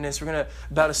drunkenness. We're going to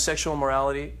bow to sexual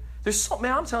immorality.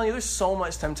 I'm telling you, there's so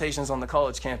much temptations on the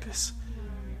college campus.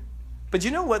 But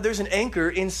you know what? There's an anchor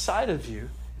inside of you.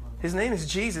 His name is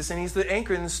Jesus, and He's the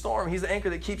anchor in the storm. He's the anchor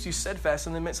that keeps you steadfast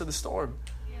in the midst of the storm.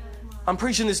 I'm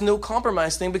preaching this no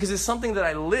compromise thing because it's something that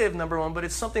I live, number one, but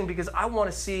it's something because I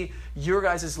want to see your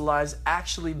guys' lives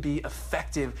actually be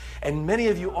effective. And many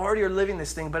of you already are living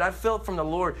this thing, but I felt from the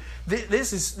Lord,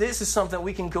 this is something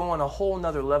we can go on a whole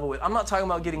nother level with. I'm not talking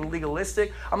about getting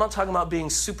legalistic. I'm not talking about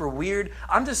being super weird.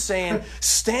 I'm just saying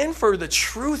stand for the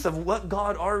truth of what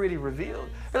God already revealed.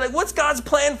 You're like, what's God's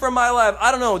plan for my life? I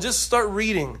don't know. Just start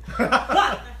reading.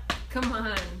 Come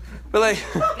on. But like...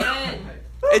 Good.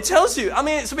 It tells you. I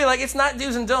mean, it's to be like, it's not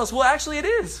do's and don'ts. Well, actually, it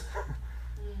is.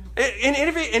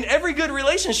 In every good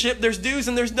relationship, there's do's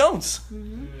and there's don'ts.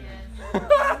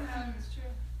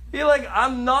 You're like,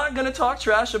 I'm not going to talk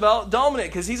trash about Dominic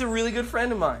because he's a really good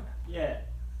friend of mine. Yeah.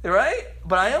 Right?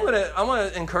 But I'm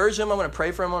gonna encourage him. I'm gonna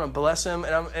pray for him. I'm gonna bless him.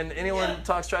 And anyone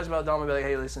talks trash about Dominic, be like,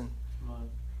 hey, listen,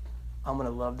 I'm gonna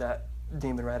love that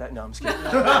demon right at. No, I'm just kidding.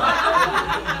 No.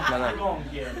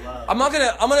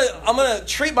 I'm gonna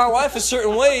treat my wife a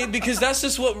certain way because that's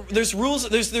just what there's rules.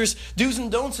 There's do's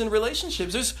and don'ts in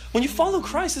relationships. When you follow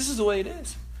Christ, this is the way it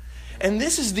is, and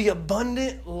this is the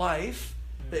abundant life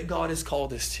that God has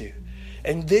called us to,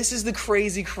 and this is the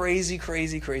crazy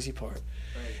part.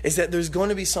 Is that there's going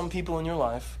to be some people in your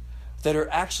life that are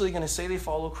actually going to say they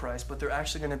follow Christ, but they're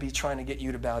actually going to be trying to get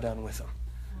you to bow down with them.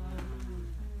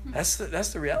 That's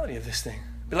the reality of this thing.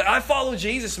 Be like, I follow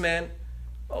Jesus, man.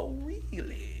 Oh,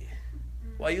 really?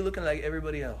 Why are you looking like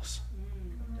everybody else?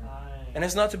 And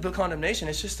it's not to put condemnation.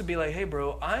 It's just to be like, hey,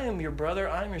 bro, I am your brother,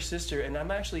 I am your sister, and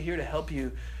I'm actually here to help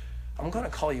you. I'm going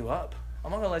to call you up. I'm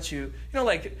not gonna let you,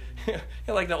 like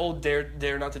the old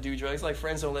dare not to do drugs. Like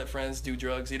friends don't let friends do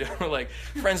drugs. Like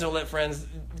friends don't let friends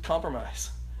compromise.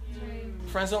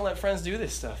 Friends don't let friends do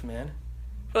this stuff, man.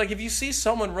 But like if you see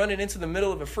someone running into the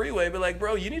middle of a freeway, be like,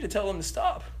 bro, you need to tell them to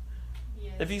stop.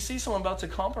 Yes. If you see someone about to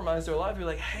compromise their life, you're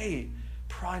like, hey,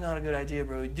 probably not a good idea,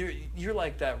 bro. You're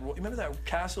like that. Remember that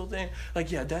castle thing?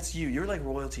 Like, yeah, that's you. You're like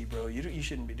royalty, bro. You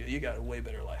shouldn't be doing. You got a way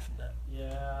better life than that.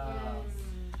 Yeah.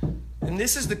 Yes. And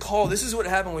this is the call. This is what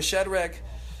happened with Shadrach,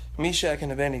 Meshach,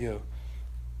 and Abednego.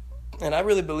 And I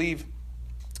really believe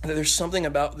that there's something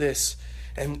about this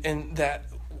and that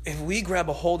if we grab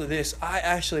a hold of this, I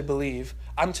actually believe,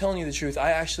 I'm telling you the truth, I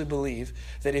actually believe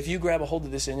that if you grab a hold of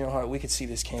this in your heart, we could see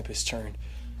this campus turn.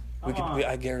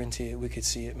 I guarantee it. We could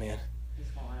see it, man.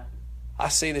 I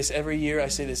say this every year. I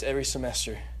say this every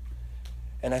semester.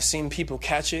 And I've seen people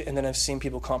catch it, and then I've seen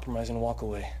people compromise and walk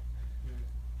away.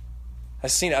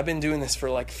 I've been doing this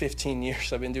for like 15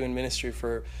 years. I've been doing ministry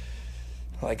for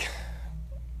like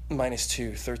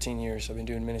 -2, 13 years. I've been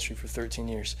doing ministry for 13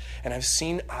 years. And I've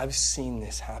seen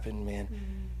this happen, man.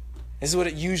 This is what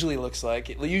it usually looks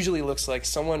like. It usually looks like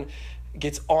someone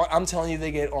gets on, I'm telling you, they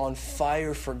get on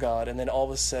fire for God, and then all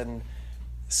of a sudden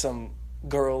some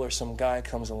girl or some guy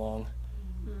comes along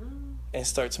and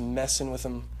starts messing with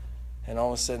them, and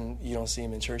all of a sudden you don't see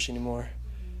him in church anymore.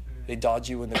 They dodge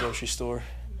you in the grocery store.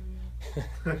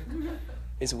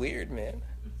 It's weird, man.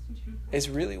 It's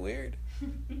really weird.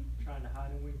 Trying to hide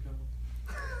a window.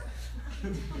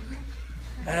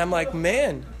 And I'm like,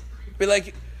 man. Be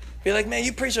like, man,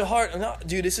 you preach a heart. No,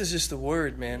 dude, this is just the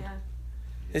word, man. Yeah.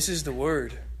 This is the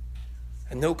word.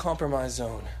 A no compromise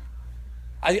zone.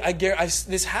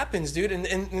 This happens, dude, and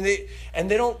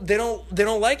they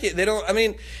don't like it. They don't. I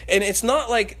mean, and it's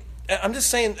not like. I'm just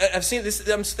saying, I've seen this.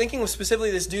 I'm thinking of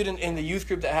specifically this dude in the youth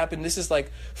group that happened. This is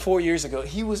like 4 years ago.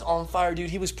 He was on fire, dude.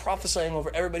 He was prophesying over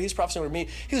everybody. He was prophesying over me.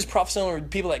 He was prophesying over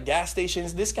people at gas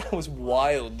stations. This guy was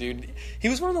wild, dude. He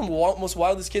was one of the most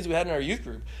wildest kids we had in our youth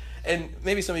group. And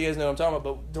maybe some of you guys know what I'm talking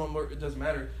about, but it doesn't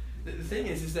matter. The thing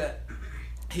is that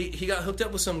he got hooked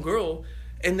up with some girl,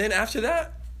 and then after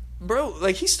that, bro,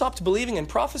 like he stopped believing in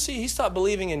prophecy. He stopped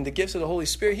believing in the gifts of the Holy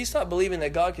Spirit. He stopped believing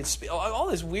that God could speak. All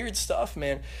this weird stuff,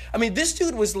 man. I mean, this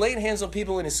dude was laying hands on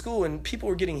people in his school, and people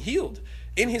were getting healed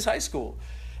in his high school,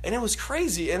 and it was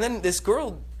crazy. And then this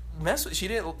girl messed with.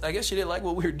 I guess she didn't like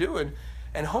what we were doing,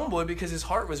 and homeboy, because his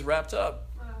heart was wrapped up,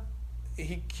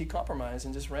 he compromised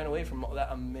and just ran away from all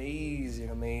that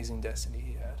amazing destiny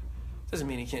he had. Doesn't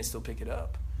mean he can't still pick it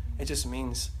up. It just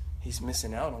means he's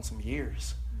missing out on some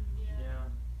years.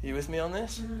 You with me on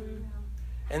this? Mm-hmm.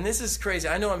 And this is crazy.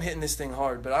 I know I'm hitting this thing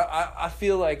hard, but I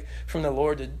feel like from the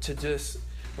Lord to just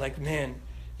like, man,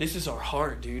 this is our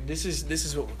heart, dude. This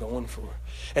is what we're going for.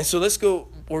 And so let's go.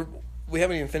 We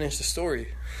haven't even finished the story.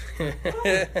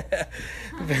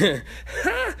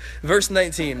 Verse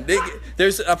 19.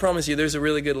 I promise you, there's a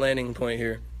really good landing point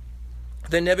here.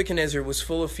 Then Nebuchadnezzar was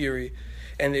full of fury,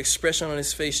 and the expression on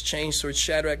his face changed towards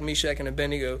Shadrach, Meshach, and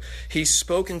Abednego. He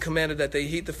spoke and commanded that they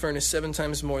heat the furnace 7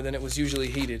 times more than it was usually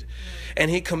heated.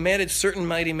 And he commanded certain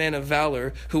mighty men of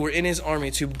valor who were in his army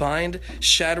to bind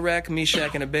Shadrach,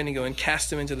 Meshach, and Abednego and cast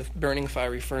them into the burning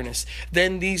fiery furnace.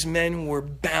 Then these men were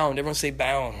bound. Everyone say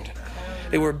bound.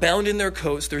 They were bound in their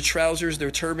coats, their trousers,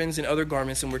 their turbans, and other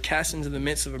garments, and were cast into the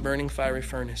midst of a burning fiery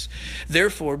furnace.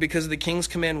 Therefore, because the king's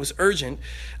command was urgent,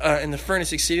 and the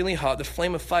furnace exceedingly hot, the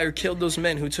flame of fire killed those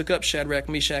men who took up Shadrach,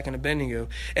 Meshach, and Abednego.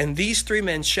 And these 3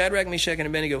 men, Shadrach, Meshach, and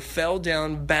Abednego, fell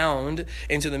down bound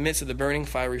into the midst of the burning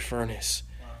fiery furnace.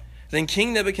 Wow. Then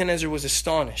King Nebuchadnezzar was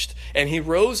astonished, and he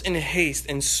rose in haste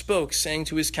and spoke, saying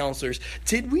to his counselors,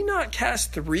 "Did we not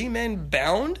cast 3 men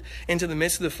bound into the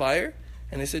midst of the fire?"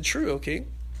 And they said, "True, okay."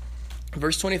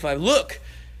 Verse 25, "Look,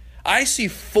 I see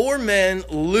 4 men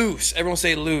loose." Everyone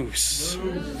say loose.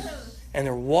 "And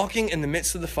they're walking in the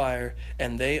midst of the fire,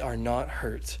 and they are not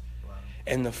hurt.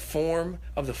 And the form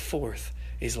of the 4th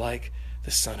is like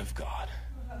the Son of God."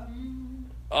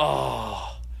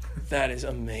 Oh, that is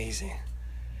amazing.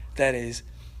 That is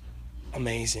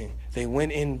amazing. They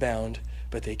went in bound,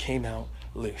 but they came out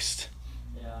loosed.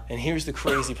 And here's the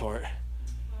crazy part.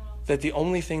 That the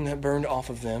only thing that burned off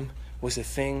of them was the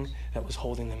thing that was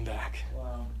holding them back.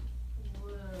 Wow.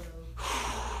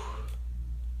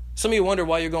 Some of you wonder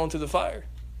why you're going through the fire.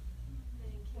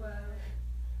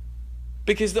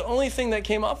 Because the only thing that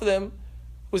came off of them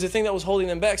was the thing that was holding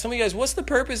them back. Some of you guys, what's the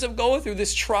purpose of going through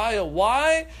this trial?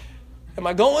 Why am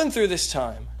I going through this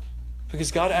time?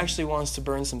 Because God actually wants to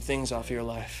burn some things off your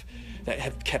life that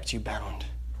have kept you bound.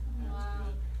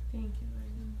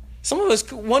 Some of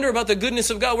us wonder about the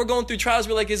goodness of God. We're going through trials.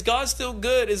 We're like, is God still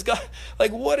good? Is God,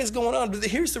 like, what is going on? But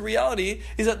here's the reality,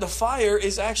 is that the fire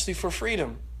is actually for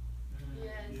freedom.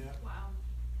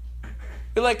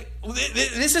 You're like,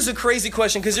 this is a crazy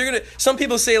question, because some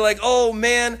people say like, oh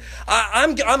man,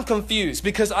 I'm confused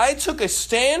because I took a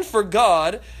stand for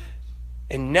God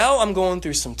and now I'm going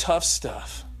through some tough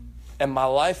stuff and my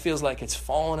life feels like it's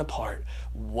falling apart.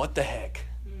 What the heck?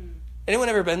 Anyone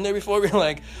ever been there before? We're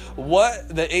like,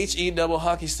 what the HE double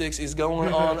hockey sticks is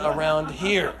going on around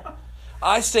here?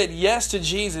 I said yes to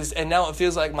Jesus and now it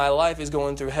feels like my life is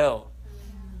going through hell.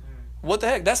 What the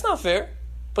heck? That's not fair.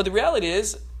 But the reality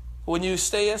is, when you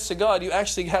say yes to God, you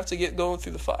actually have to get going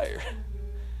through the fire.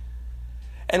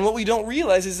 And what we don't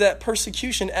realize is that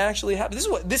persecution actually happens.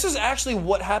 This is actually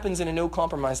what happens in a no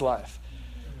compromise life.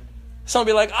 Some will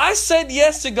be like, I said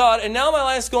yes to God and now my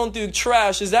life's going through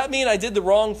trash. Does that mean I did the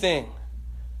wrong thing?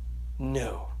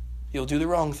 No. You'll do the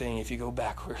wrong thing if you go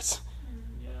backwards.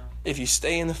 Yeah. If you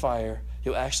stay in the fire,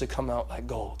 you'll actually come out like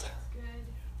gold.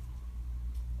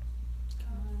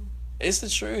 It's the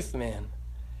truth, man.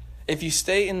 If you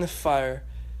stay in the fire,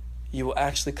 you will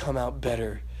actually come out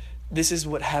better. This is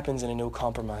what happens in a no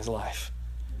compromise life.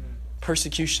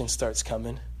 Persecution starts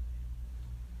coming.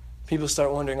 People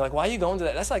start wondering, like, why are you going to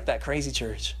that? That's like that crazy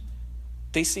church.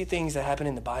 They see things that happen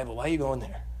in the Bible. Why are you going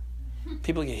there?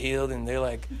 People get healed and they're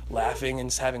like laughing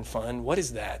and having fun. What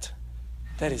is that?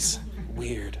 That is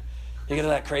weird. You go to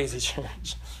that crazy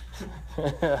church.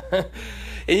 And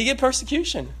you get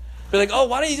persecution. They're like, oh,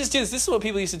 why don't you just do this? This is what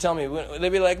people used to tell me. They'd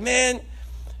be like, man,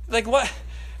 like what?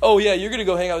 Oh, yeah, you're going to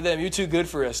go hang out with them. You're too good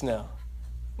for us now.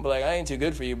 But like, I ain't too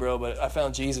good for you, bro, but I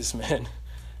found Jesus, man.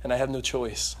 And I have no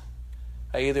choice.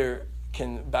 I either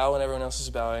can bow when everyone else is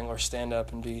bowing or stand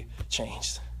up and be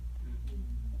changed.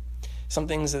 Some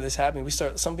things that is happening,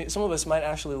 some of us might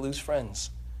actually lose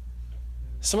friends.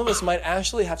 Some of us might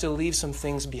actually have to leave some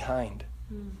things behind.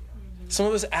 Some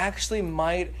of us actually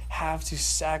might have to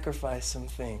sacrifice some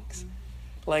things,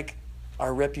 like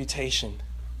our reputation.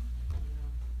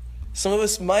 Some of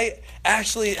us might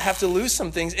actually have to lose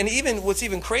some things. And even what's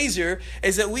even crazier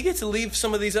is that we get to leave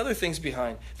some of these other things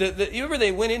behind. You remember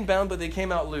they went inbound, but they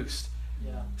came out loosed.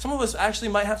 Yeah. Some of us actually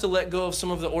might have to let go of some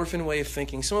of the orphan way of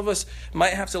thinking. Some of us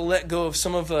might have to let go of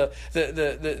some of the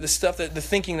stuff, the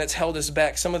thinking that's held us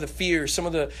back, some of the fears, some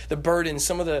of the burdens,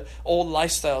 some of the old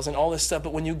lifestyles and all this stuff.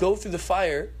 But when you go through the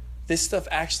fire, this stuff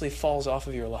actually falls off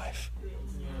of your life.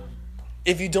 Yeah.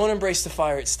 If you don't embrace the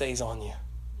fire, it stays on you.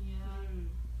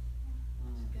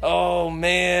 Oh,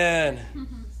 man.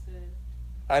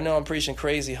 I know I'm preaching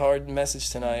crazy hard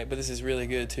message tonight, but this is really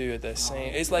good too at the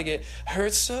same. It's like it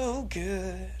hurts so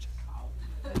good.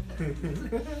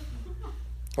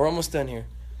 We're almost done here.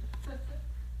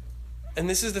 And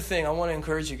this is the thing. I want to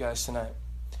encourage you guys tonight.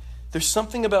 There's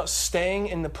something about staying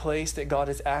in the place that God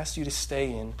has asked you to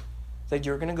stay in, that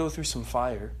you're going to go through some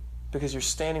fire because you're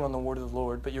standing on the word of the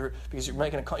Lord, but you're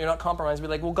not compromised. Be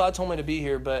like, well, God told me to be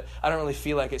here, but I don't really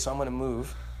feel like it, so I'm going to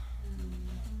move.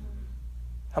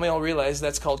 How many of y'all realize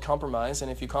that's called compromise? And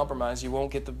if you compromise, you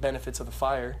won't get the benefits of the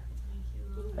fire.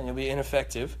 And you'll be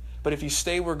ineffective. But if you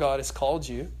stay where God has called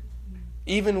you,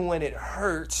 even when it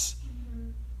hurts,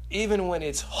 even when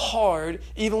it's hard,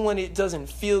 even when it doesn't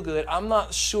feel good, I'm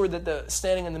not sure that the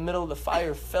standing in the middle of the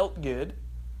fire felt good.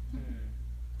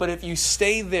 But if you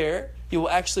stay there, you will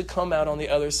actually come out on the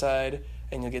other side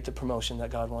and you'll get the promotion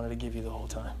that God wanted to give you the whole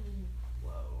time.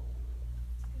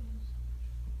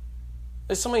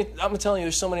 I'm telling you,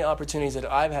 there's so many opportunities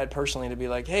that I've had personally to be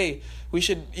like, hey, we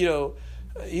should,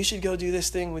 You should go do this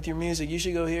thing with your music. You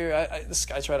should go here. This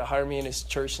guy tried to hire me in his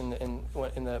church in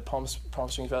the Palm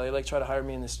Springs Valley. Like, try to hire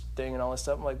me in this thing and all this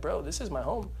stuff. I'm like, bro, this is my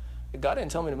home. God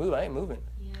didn't tell me to move. I ain't moving.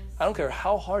 Yes. I don't care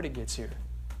how hard it gets here.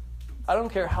 I don't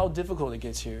care how difficult it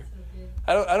gets here.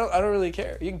 I don't really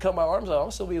care. You can cut my arms off.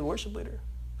 I'll still be a worship leader.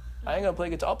 I ain't gonna play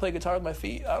guitar. I'll play guitar with my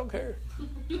feet. I don't care.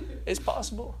 It's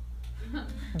possible.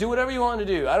 Do whatever you want to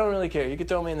do. I don't really care. You can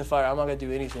throw me in the fire. I'm not gonna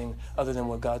do anything other than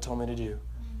what God told me to do.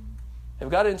 If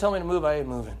God didn't tell me to move, I ain't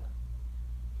moving.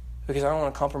 Because I don't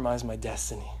want to compromise my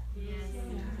destiny. Yes.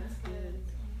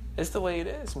 It's the way it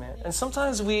is, man. And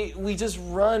sometimes we just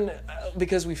run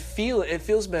because we feel it. It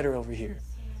feels better over here.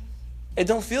 It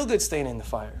don't feel good staying in the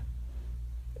fire.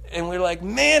 And we're like,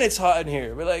 man, it's hot in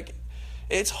here. We're like,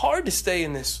 it's hard to stay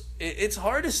in this. It's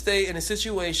hard to stay in a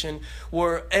situation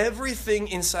where everything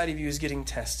inside of you is getting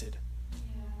tested.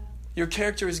 Your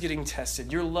character is getting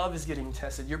tested. Your love is getting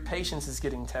tested. Your patience is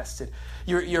getting tested.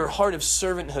 Your heart of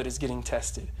servanthood is getting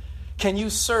tested. Can you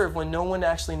serve when no one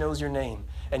actually knows your name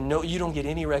and you don't get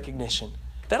any recognition?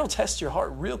 That'll test your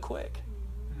heart real quick.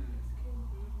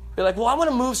 You're like, well, I want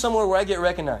to move somewhere where I get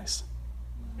recognized.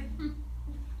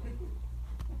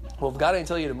 Well, if God didn't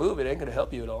tell you to move, it ain't going to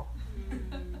help you at all.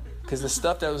 Because the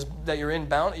stuff that you're in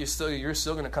bound, you're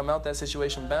still going to come out that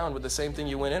situation bound with the same thing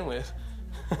you went in with.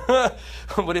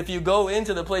 But if you go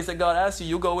into the place that God asked you,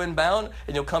 you'll go in bound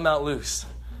and you'll come out loose.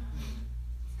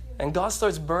 And God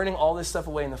starts burning all this stuff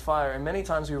away in the fire. And many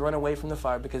times we run away from the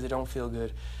fire because it don't feel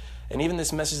good. And even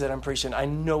this message that I'm preaching, I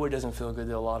know it doesn't feel good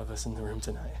to a lot of us in the room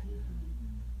tonight.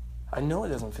 I know it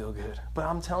doesn't feel good. But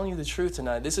I'm telling you the truth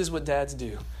tonight. This is what dads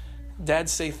do.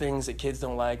 Dads say things that kids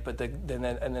don't like, but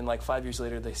then like 5 years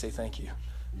later they say thank you.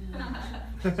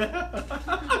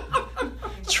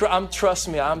 Trust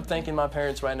me, I'm thanking my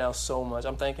parents right now so much.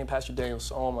 I'm thanking Pastor Daniel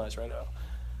so much right now.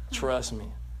 Trust me.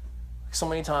 So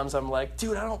many times I'm like,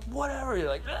 dude, whatever. You're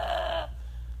like, ah.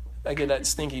 I get that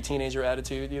stinky teenager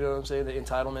attitude, you know what I'm saying? The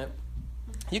entitlement.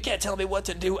 You can't tell me what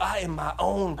to do. I am my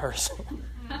own person.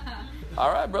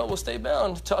 All right, bro, we'll stay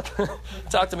bound. Talk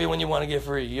to me when you want to get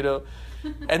free, you know?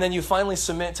 And then you finally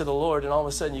submit to the Lord, and all of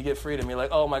a sudden you get freedom. You're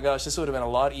like, oh my gosh, this would have been a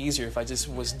lot easier if I just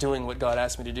was doing what God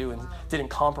asked me to do and didn't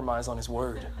compromise on His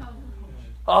word.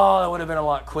 Oh, that would have been a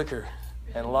lot quicker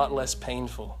and a lot less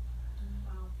painful.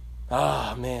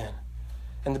 Ah, man.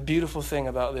 And the beautiful thing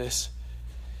about this,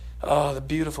 the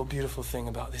beautiful, beautiful thing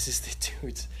about this is the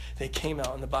dudes, they came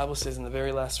out, and the Bible says in the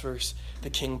very last verse,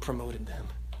 the king promoted them.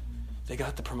 They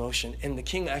got the promotion. And the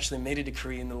king actually made a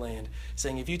decree in the land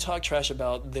saying, if you talk trash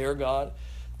about their God,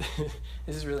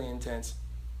 this is really intense.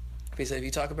 He said, if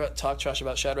you talk trash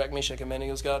about Shadrach, Meshach, and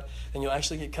Abednego's God, then you'll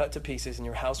actually get cut to pieces and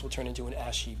your house will turn into an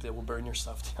ash heap that will burn your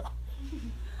stuff down.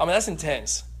 I mean, that's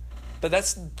intense. But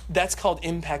that's called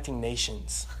impacting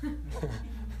nations.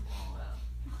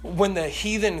 When the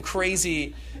heathen,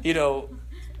 crazy,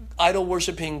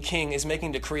 idol-worshiping king is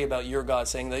making a decree about your God,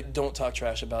 saying that don't talk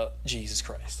trash about Jesus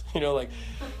Christ.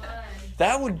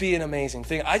 That would be an amazing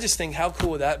thing. I just think, how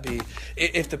cool would that be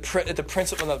if the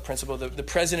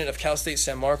president of Cal State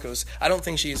San Marcos, I don't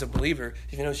think she's a believer.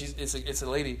 It's a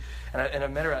lady, and I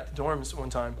met her at the dorms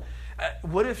one time.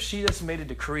 What if she just made a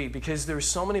decree? Because there's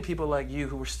so many people like you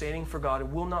who were standing for God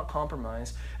and will not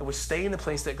compromise and will stay in the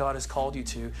place that God has called you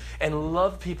to and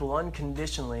love people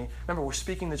unconditionally. Remember, we're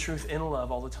speaking the truth in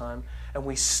love all the time. And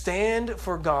we stand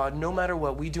for God no matter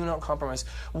what. We do not compromise.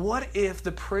 What if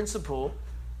the principal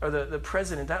or the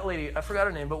president, that lady, I forgot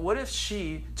her name, but what if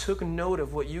she took note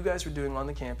of what you guys were doing on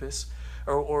the campus,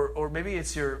 or maybe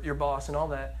it's your boss and all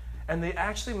that, and they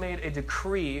actually made a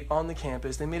decree on the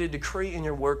campus. They made a decree in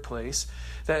your workplace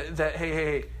that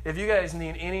hey, if you guys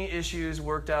need any issues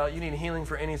worked out, you need healing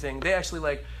for anything, they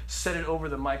actually set it over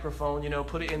the microphone,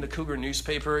 put it in the Cougar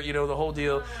newspaper, the whole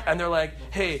deal. And they're like,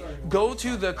 hey, go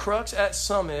to the Crux at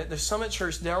Summit, the Summit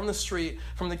Church down the street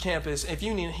from the campus. If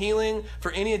you need healing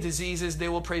for any diseases, they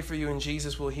will pray for you and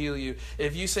Jesus will heal you.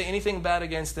 If you say anything bad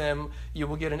against them, you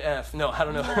will get an F. No, I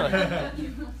don't know.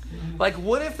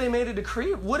 What if they made a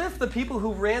decree? What if the people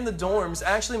who ran the dorms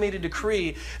actually made a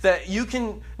decree that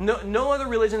no other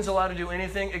religion's allowed to do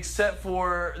anything except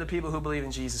for the people who believe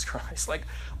in Jesus Christ?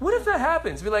 What if that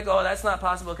happens? Be like, oh, that's not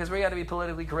possible because we got to be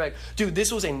politically correct. Dude,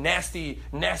 this was a nasty,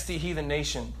 nasty heathen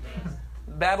nation.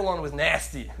 Babylon was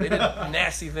nasty. They did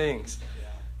nasty things.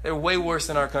 They're way worse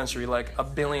than our country, like a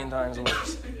billion times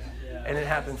worse. And it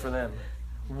happened for them.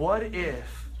 What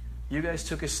if you guys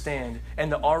took a stand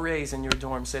and the RAs in your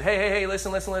dorm said, hey,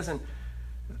 listen.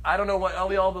 I don't know what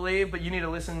we all believe, but you need to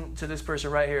listen to this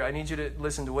person right here. I need you to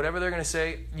listen to whatever they're going to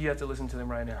say. You have to listen to them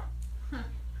right now.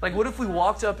 What if we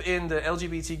walked up in the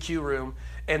LGBTQ room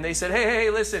and they said, hey,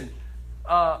 listen,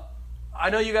 I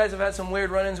know you guys have had some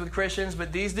weird run-ins with Christians,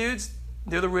 but these dudes,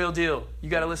 they're the real deal. You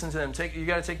got to listen to them. You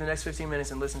got to take the next 15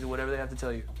 minutes and listen to whatever they have to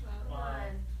tell you.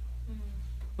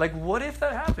 Like, what if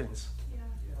that happens?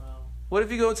 What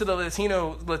if you go to the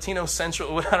Latino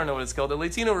Central, I don't know what it's called, the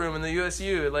Latino room in the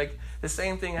USU, like, the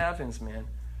same thing happens, man.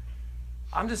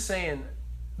 I'm just saying,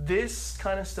 this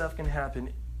kind of stuff can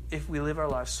happen if we live our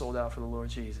lives sold out for the Lord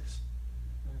Jesus.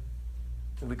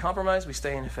 If we compromise, we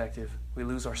stay ineffective. We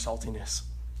lose our saltiness.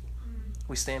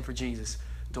 We stand for Jesus.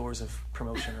 Doors of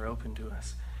promotion are open to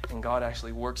us. And God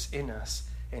actually works in us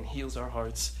and heals our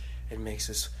hearts and makes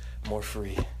us more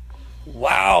free.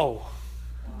 Wow!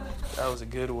 That was a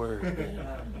good word,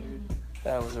 man.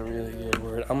 That was a really good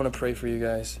word. I'm going to pray for you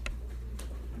guys.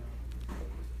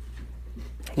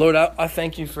 Lord, I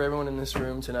thank you for everyone in this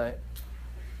room tonight.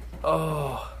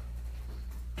 Oh,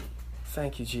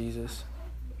 thank you, Jesus.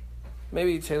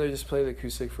 Maybe Taylor just play the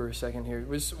acoustic for a second here.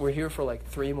 We're here for like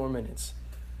 3 more minutes.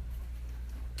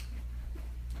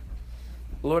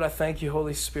 Lord, I thank you,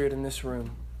 Holy Spirit, in this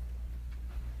room.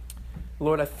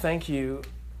 Lord, I thank you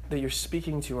that you're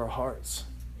speaking to our hearts.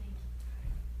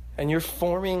 And you're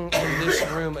forming in this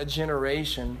room a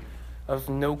generation of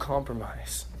no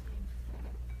compromise.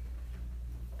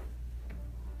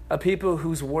 A people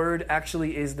whose word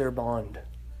actually is their bond.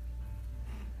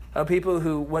 A people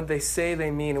who, what they say,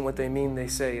 they mean, and what they mean, they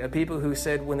say. A people who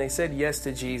said, when they said yes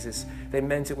to Jesus, they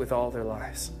meant it with all their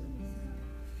lives.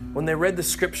 When they read the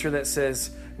scripture that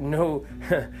says, no,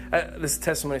 this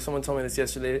testimony, someone told me this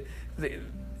yesterday.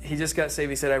 He just got saved.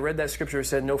 He said, I read that scripture. It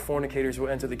said, no fornicators will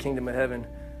enter the kingdom of heaven.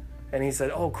 And he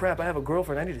said, oh crap, I have a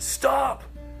girlfriend. I need to stop.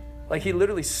 Like he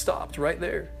literally stopped right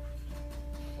there.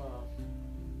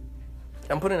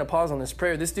 I'm putting a pause on this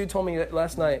prayer. This dude told me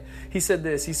last night, he said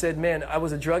this. He said, man, I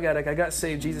was a drug addict. I got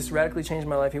saved. Jesus radically changed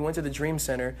my life. He went to the Dream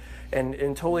Center and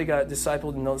totally got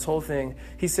discipled and this whole thing.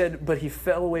 He said, but he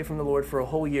fell away from the Lord for a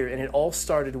whole year. And it all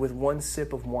started with one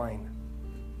sip of wine.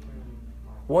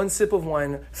 One sip of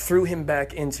wine threw him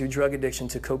back into drug addiction,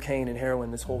 to cocaine and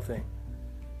heroin, this whole thing.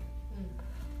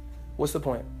 What's the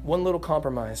point? One little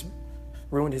compromise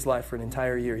ruined his life for an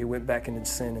entire year. He went back into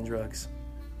sin and drugs.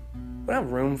 I don't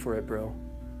have room for it, bro.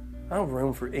 I don't have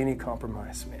room for any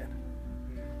compromise, man.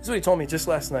 This is what he told me just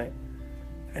last night.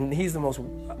 And he's the most,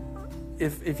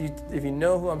 if you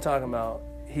know who I'm talking about,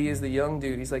 he is the young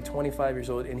dude. He's like 25 years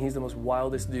old, and he's the most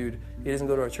wildest dude. He doesn't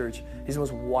go to our church. He's the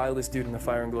most wildest dude in the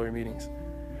Fire and Glory meetings.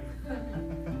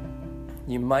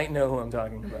 You might know who I'm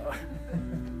talking about.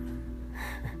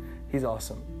 He's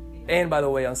awesome. And by the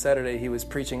way, on Saturday, he was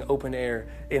preaching open air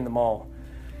in the mall.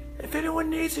 If anyone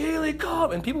needs healing,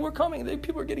 come. And people were coming.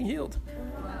 People were getting healed.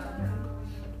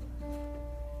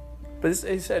 But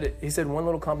he said one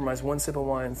little compromise, one sip of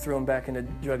wine, threw him back into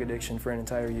drug addiction for an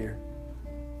entire year.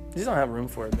 You just don't have room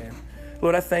for it, man.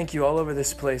 Lord, I thank you all over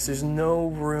this place. There's no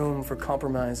room for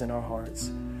compromise in our hearts.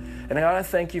 And God, I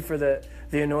thank you for the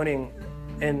anointing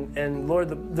and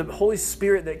Lord, the Holy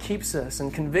Spirit that keeps us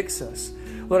and convicts us.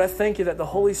 Lord, I thank you that the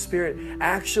Holy Spirit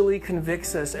actually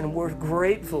convicts us, and we're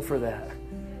grateful for that.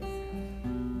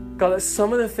 God, that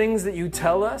some of the things that you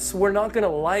tell us, we're not going to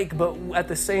like, but at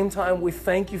the same time, we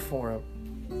thank you for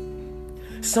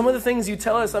them. Some of the things you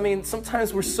tell us,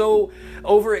 sometimes we're so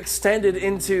overextended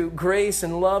into grace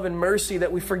and love and mercy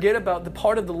that we forget about the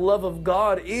part of the love of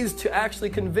God is to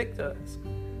actually convict us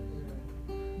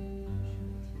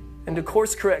and to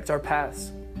course correct our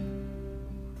paths.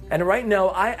 And right now,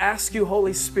 I ask you,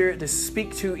 Holy Spirit, to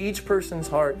speak to each person's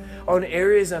heart on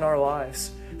areas in our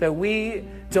lives that we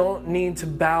don't need to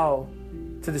bow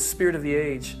to the spirit of the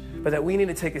age, but that we need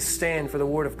to take a stand for the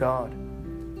Word of God.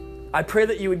 I pray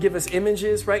that you would give us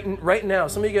images right now.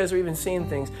 Some of you guys are even seeing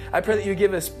things. I pray that you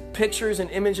give us pictures and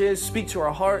images, speak to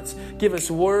our hearts, give us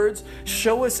words,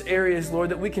 show us areas,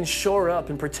 Lord, that we can shore up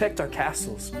and protect our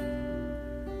castles.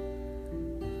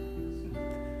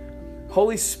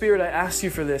 Holy Spirit, I ask you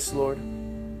for this, Lord.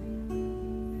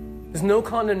 There's no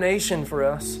condemnation for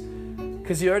us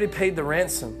because you already paid the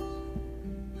ransom.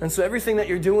 And so everything that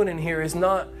you're doing in here is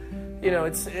not,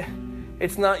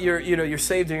 it's not you're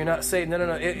saved or you're not saved.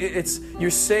 No. It's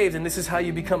you're saved, and this is how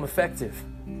you become effective.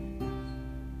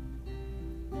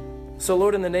 So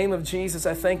Lord, in the name of Jesus,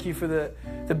 I thank you for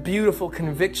the beautiful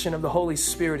conviction of the Holy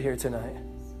Spirit here tonight.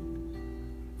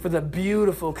 For the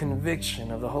beautiful conviction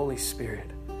of the Holy Spirit.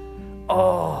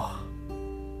 Oh,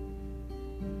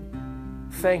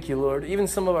 thank you, Lord. Even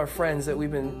some of our friends that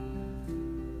we've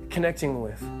been connecting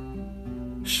with.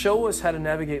 Show us how to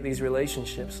navigate these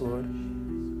relationships, Lord.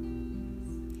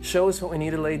 Show us what we need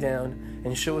to lay down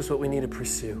and show us what we need to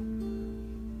pursue.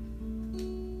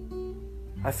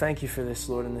 I thank you for this,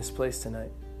 Lord, in this place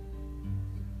tonight.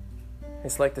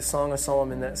 It's like the Song of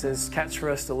Solomon that says, catch for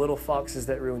us the little foxes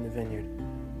that ruin the vineyard.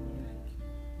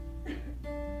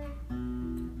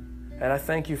 And I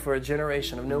thank you for a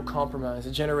generation of no compromise,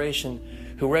 a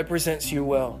generation who represents you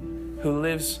well, who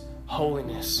lives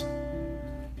holiness.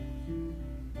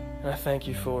 And I thank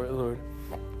you for it, Lord.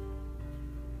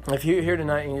 If you're here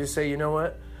tonight and you just say, you know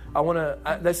what?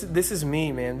 This is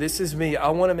me, man. This is me. I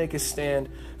want to make a stand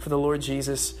for the Lord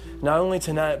Jesus, not only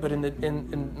tonight, but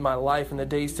in my life, in the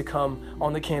days to come,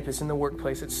 on the campus, in the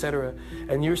workplace, etc.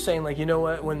 And you're saying, like, you know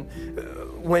what? When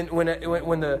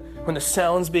the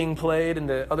sound's being played and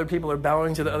the other people are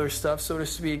bowing to the other stuff, so to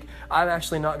speak, I'm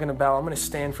actually not going to bow. I'm going to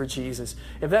stand for Jesus.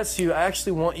 If that's you, I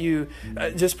actually want you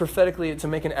just prophetically to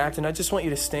make an act, and I just want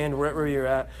you to stand wherever you're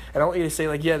at, and I want you to say,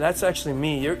 like, yeah, that's actually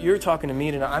me. You're talking to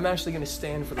me tonight. I'm actually going to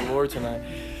stand for the Lord tonight.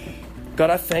 God,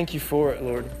 I thank you for it,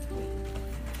 Lord.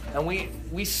 And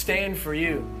we stand for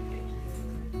you.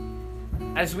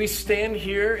 As we stand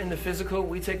here in the physical,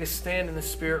 we take a stand in the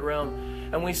spirit realm.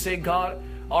 And we say, God,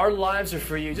 our lives are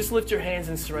for you. Just lift your hands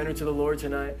and surrender to the Lord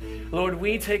tonight. Lord,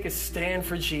 we take a stand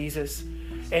for Jesus.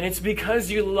 And it's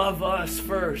because you love us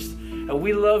first. And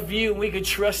we love you. And we could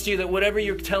trust you that whatever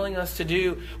you're telling us to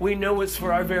do, we know it's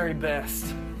for our very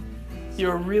best.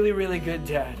 You're a really, really good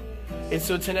dad. And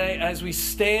so tonight, as we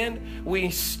stand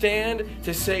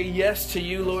to say yes to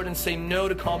you, Lord, and say no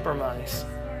to compromise.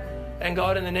 And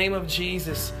God, in the name of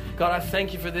Jesus, God, I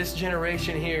thank you for this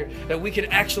generation here, that we can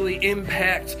actually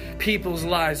impact people's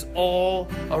lives all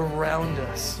around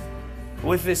us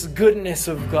with this goodness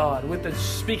of God, with the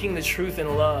speaking the truth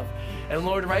in love. And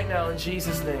Lord, right now, in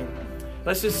Jesus' name,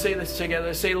 let's just say this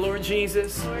together. Say, Lord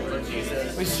Jesus,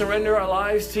 we surrender our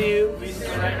lives to you. We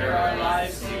surrender our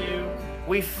lives to you.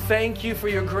 We thank you for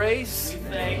your grace. We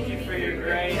thank you for your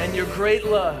grace. And your great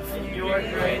love. And your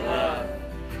great love.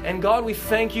 And God, we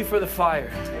thank you for the fire.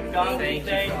 And God, we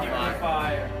thank you for the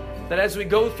fire. That as we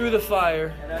go through the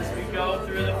fire. And as we go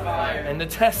through the fire. And the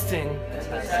testing. And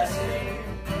the testing.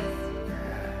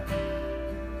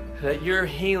 That you're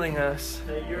healing us.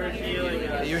 That you're healing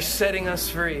us. That you're setting us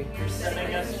free. You're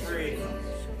setting us free.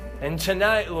 And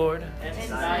tonight, Lord,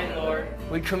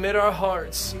 we commit our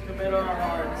hearts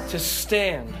to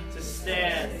stand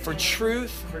for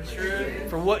truth,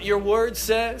 for what your word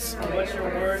says,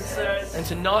 and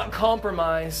to not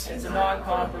compromise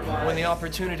when the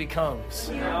opportunity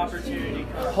comes.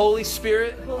 Holy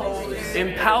Spirit,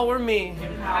 empower me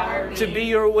to be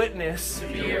your witness,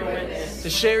 to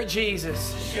share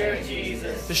Jesus,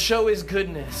 to show his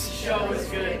goodness,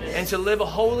 and to live a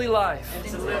holy life,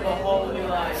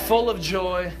 full of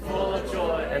joy,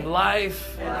 and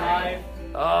life,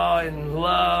 and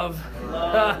love.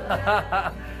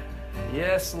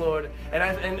 Yes, Lord. And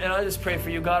I just pray for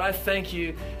you, God. I thank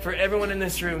you for everyone in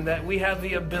this room that we have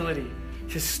the ability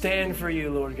to stand for you,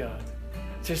 Lord God.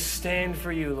 To stand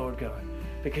for you, Lord God,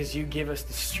 because you give us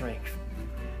the strength.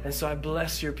 And so I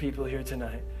bless your people here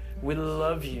tonight. We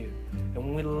love you,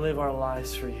 and we live our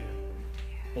lives for you.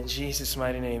 In Jesus'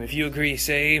 mighty name. If you agree,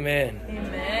 say amen.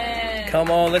 Amen.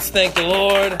 Come on, let's thank the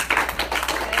Lord.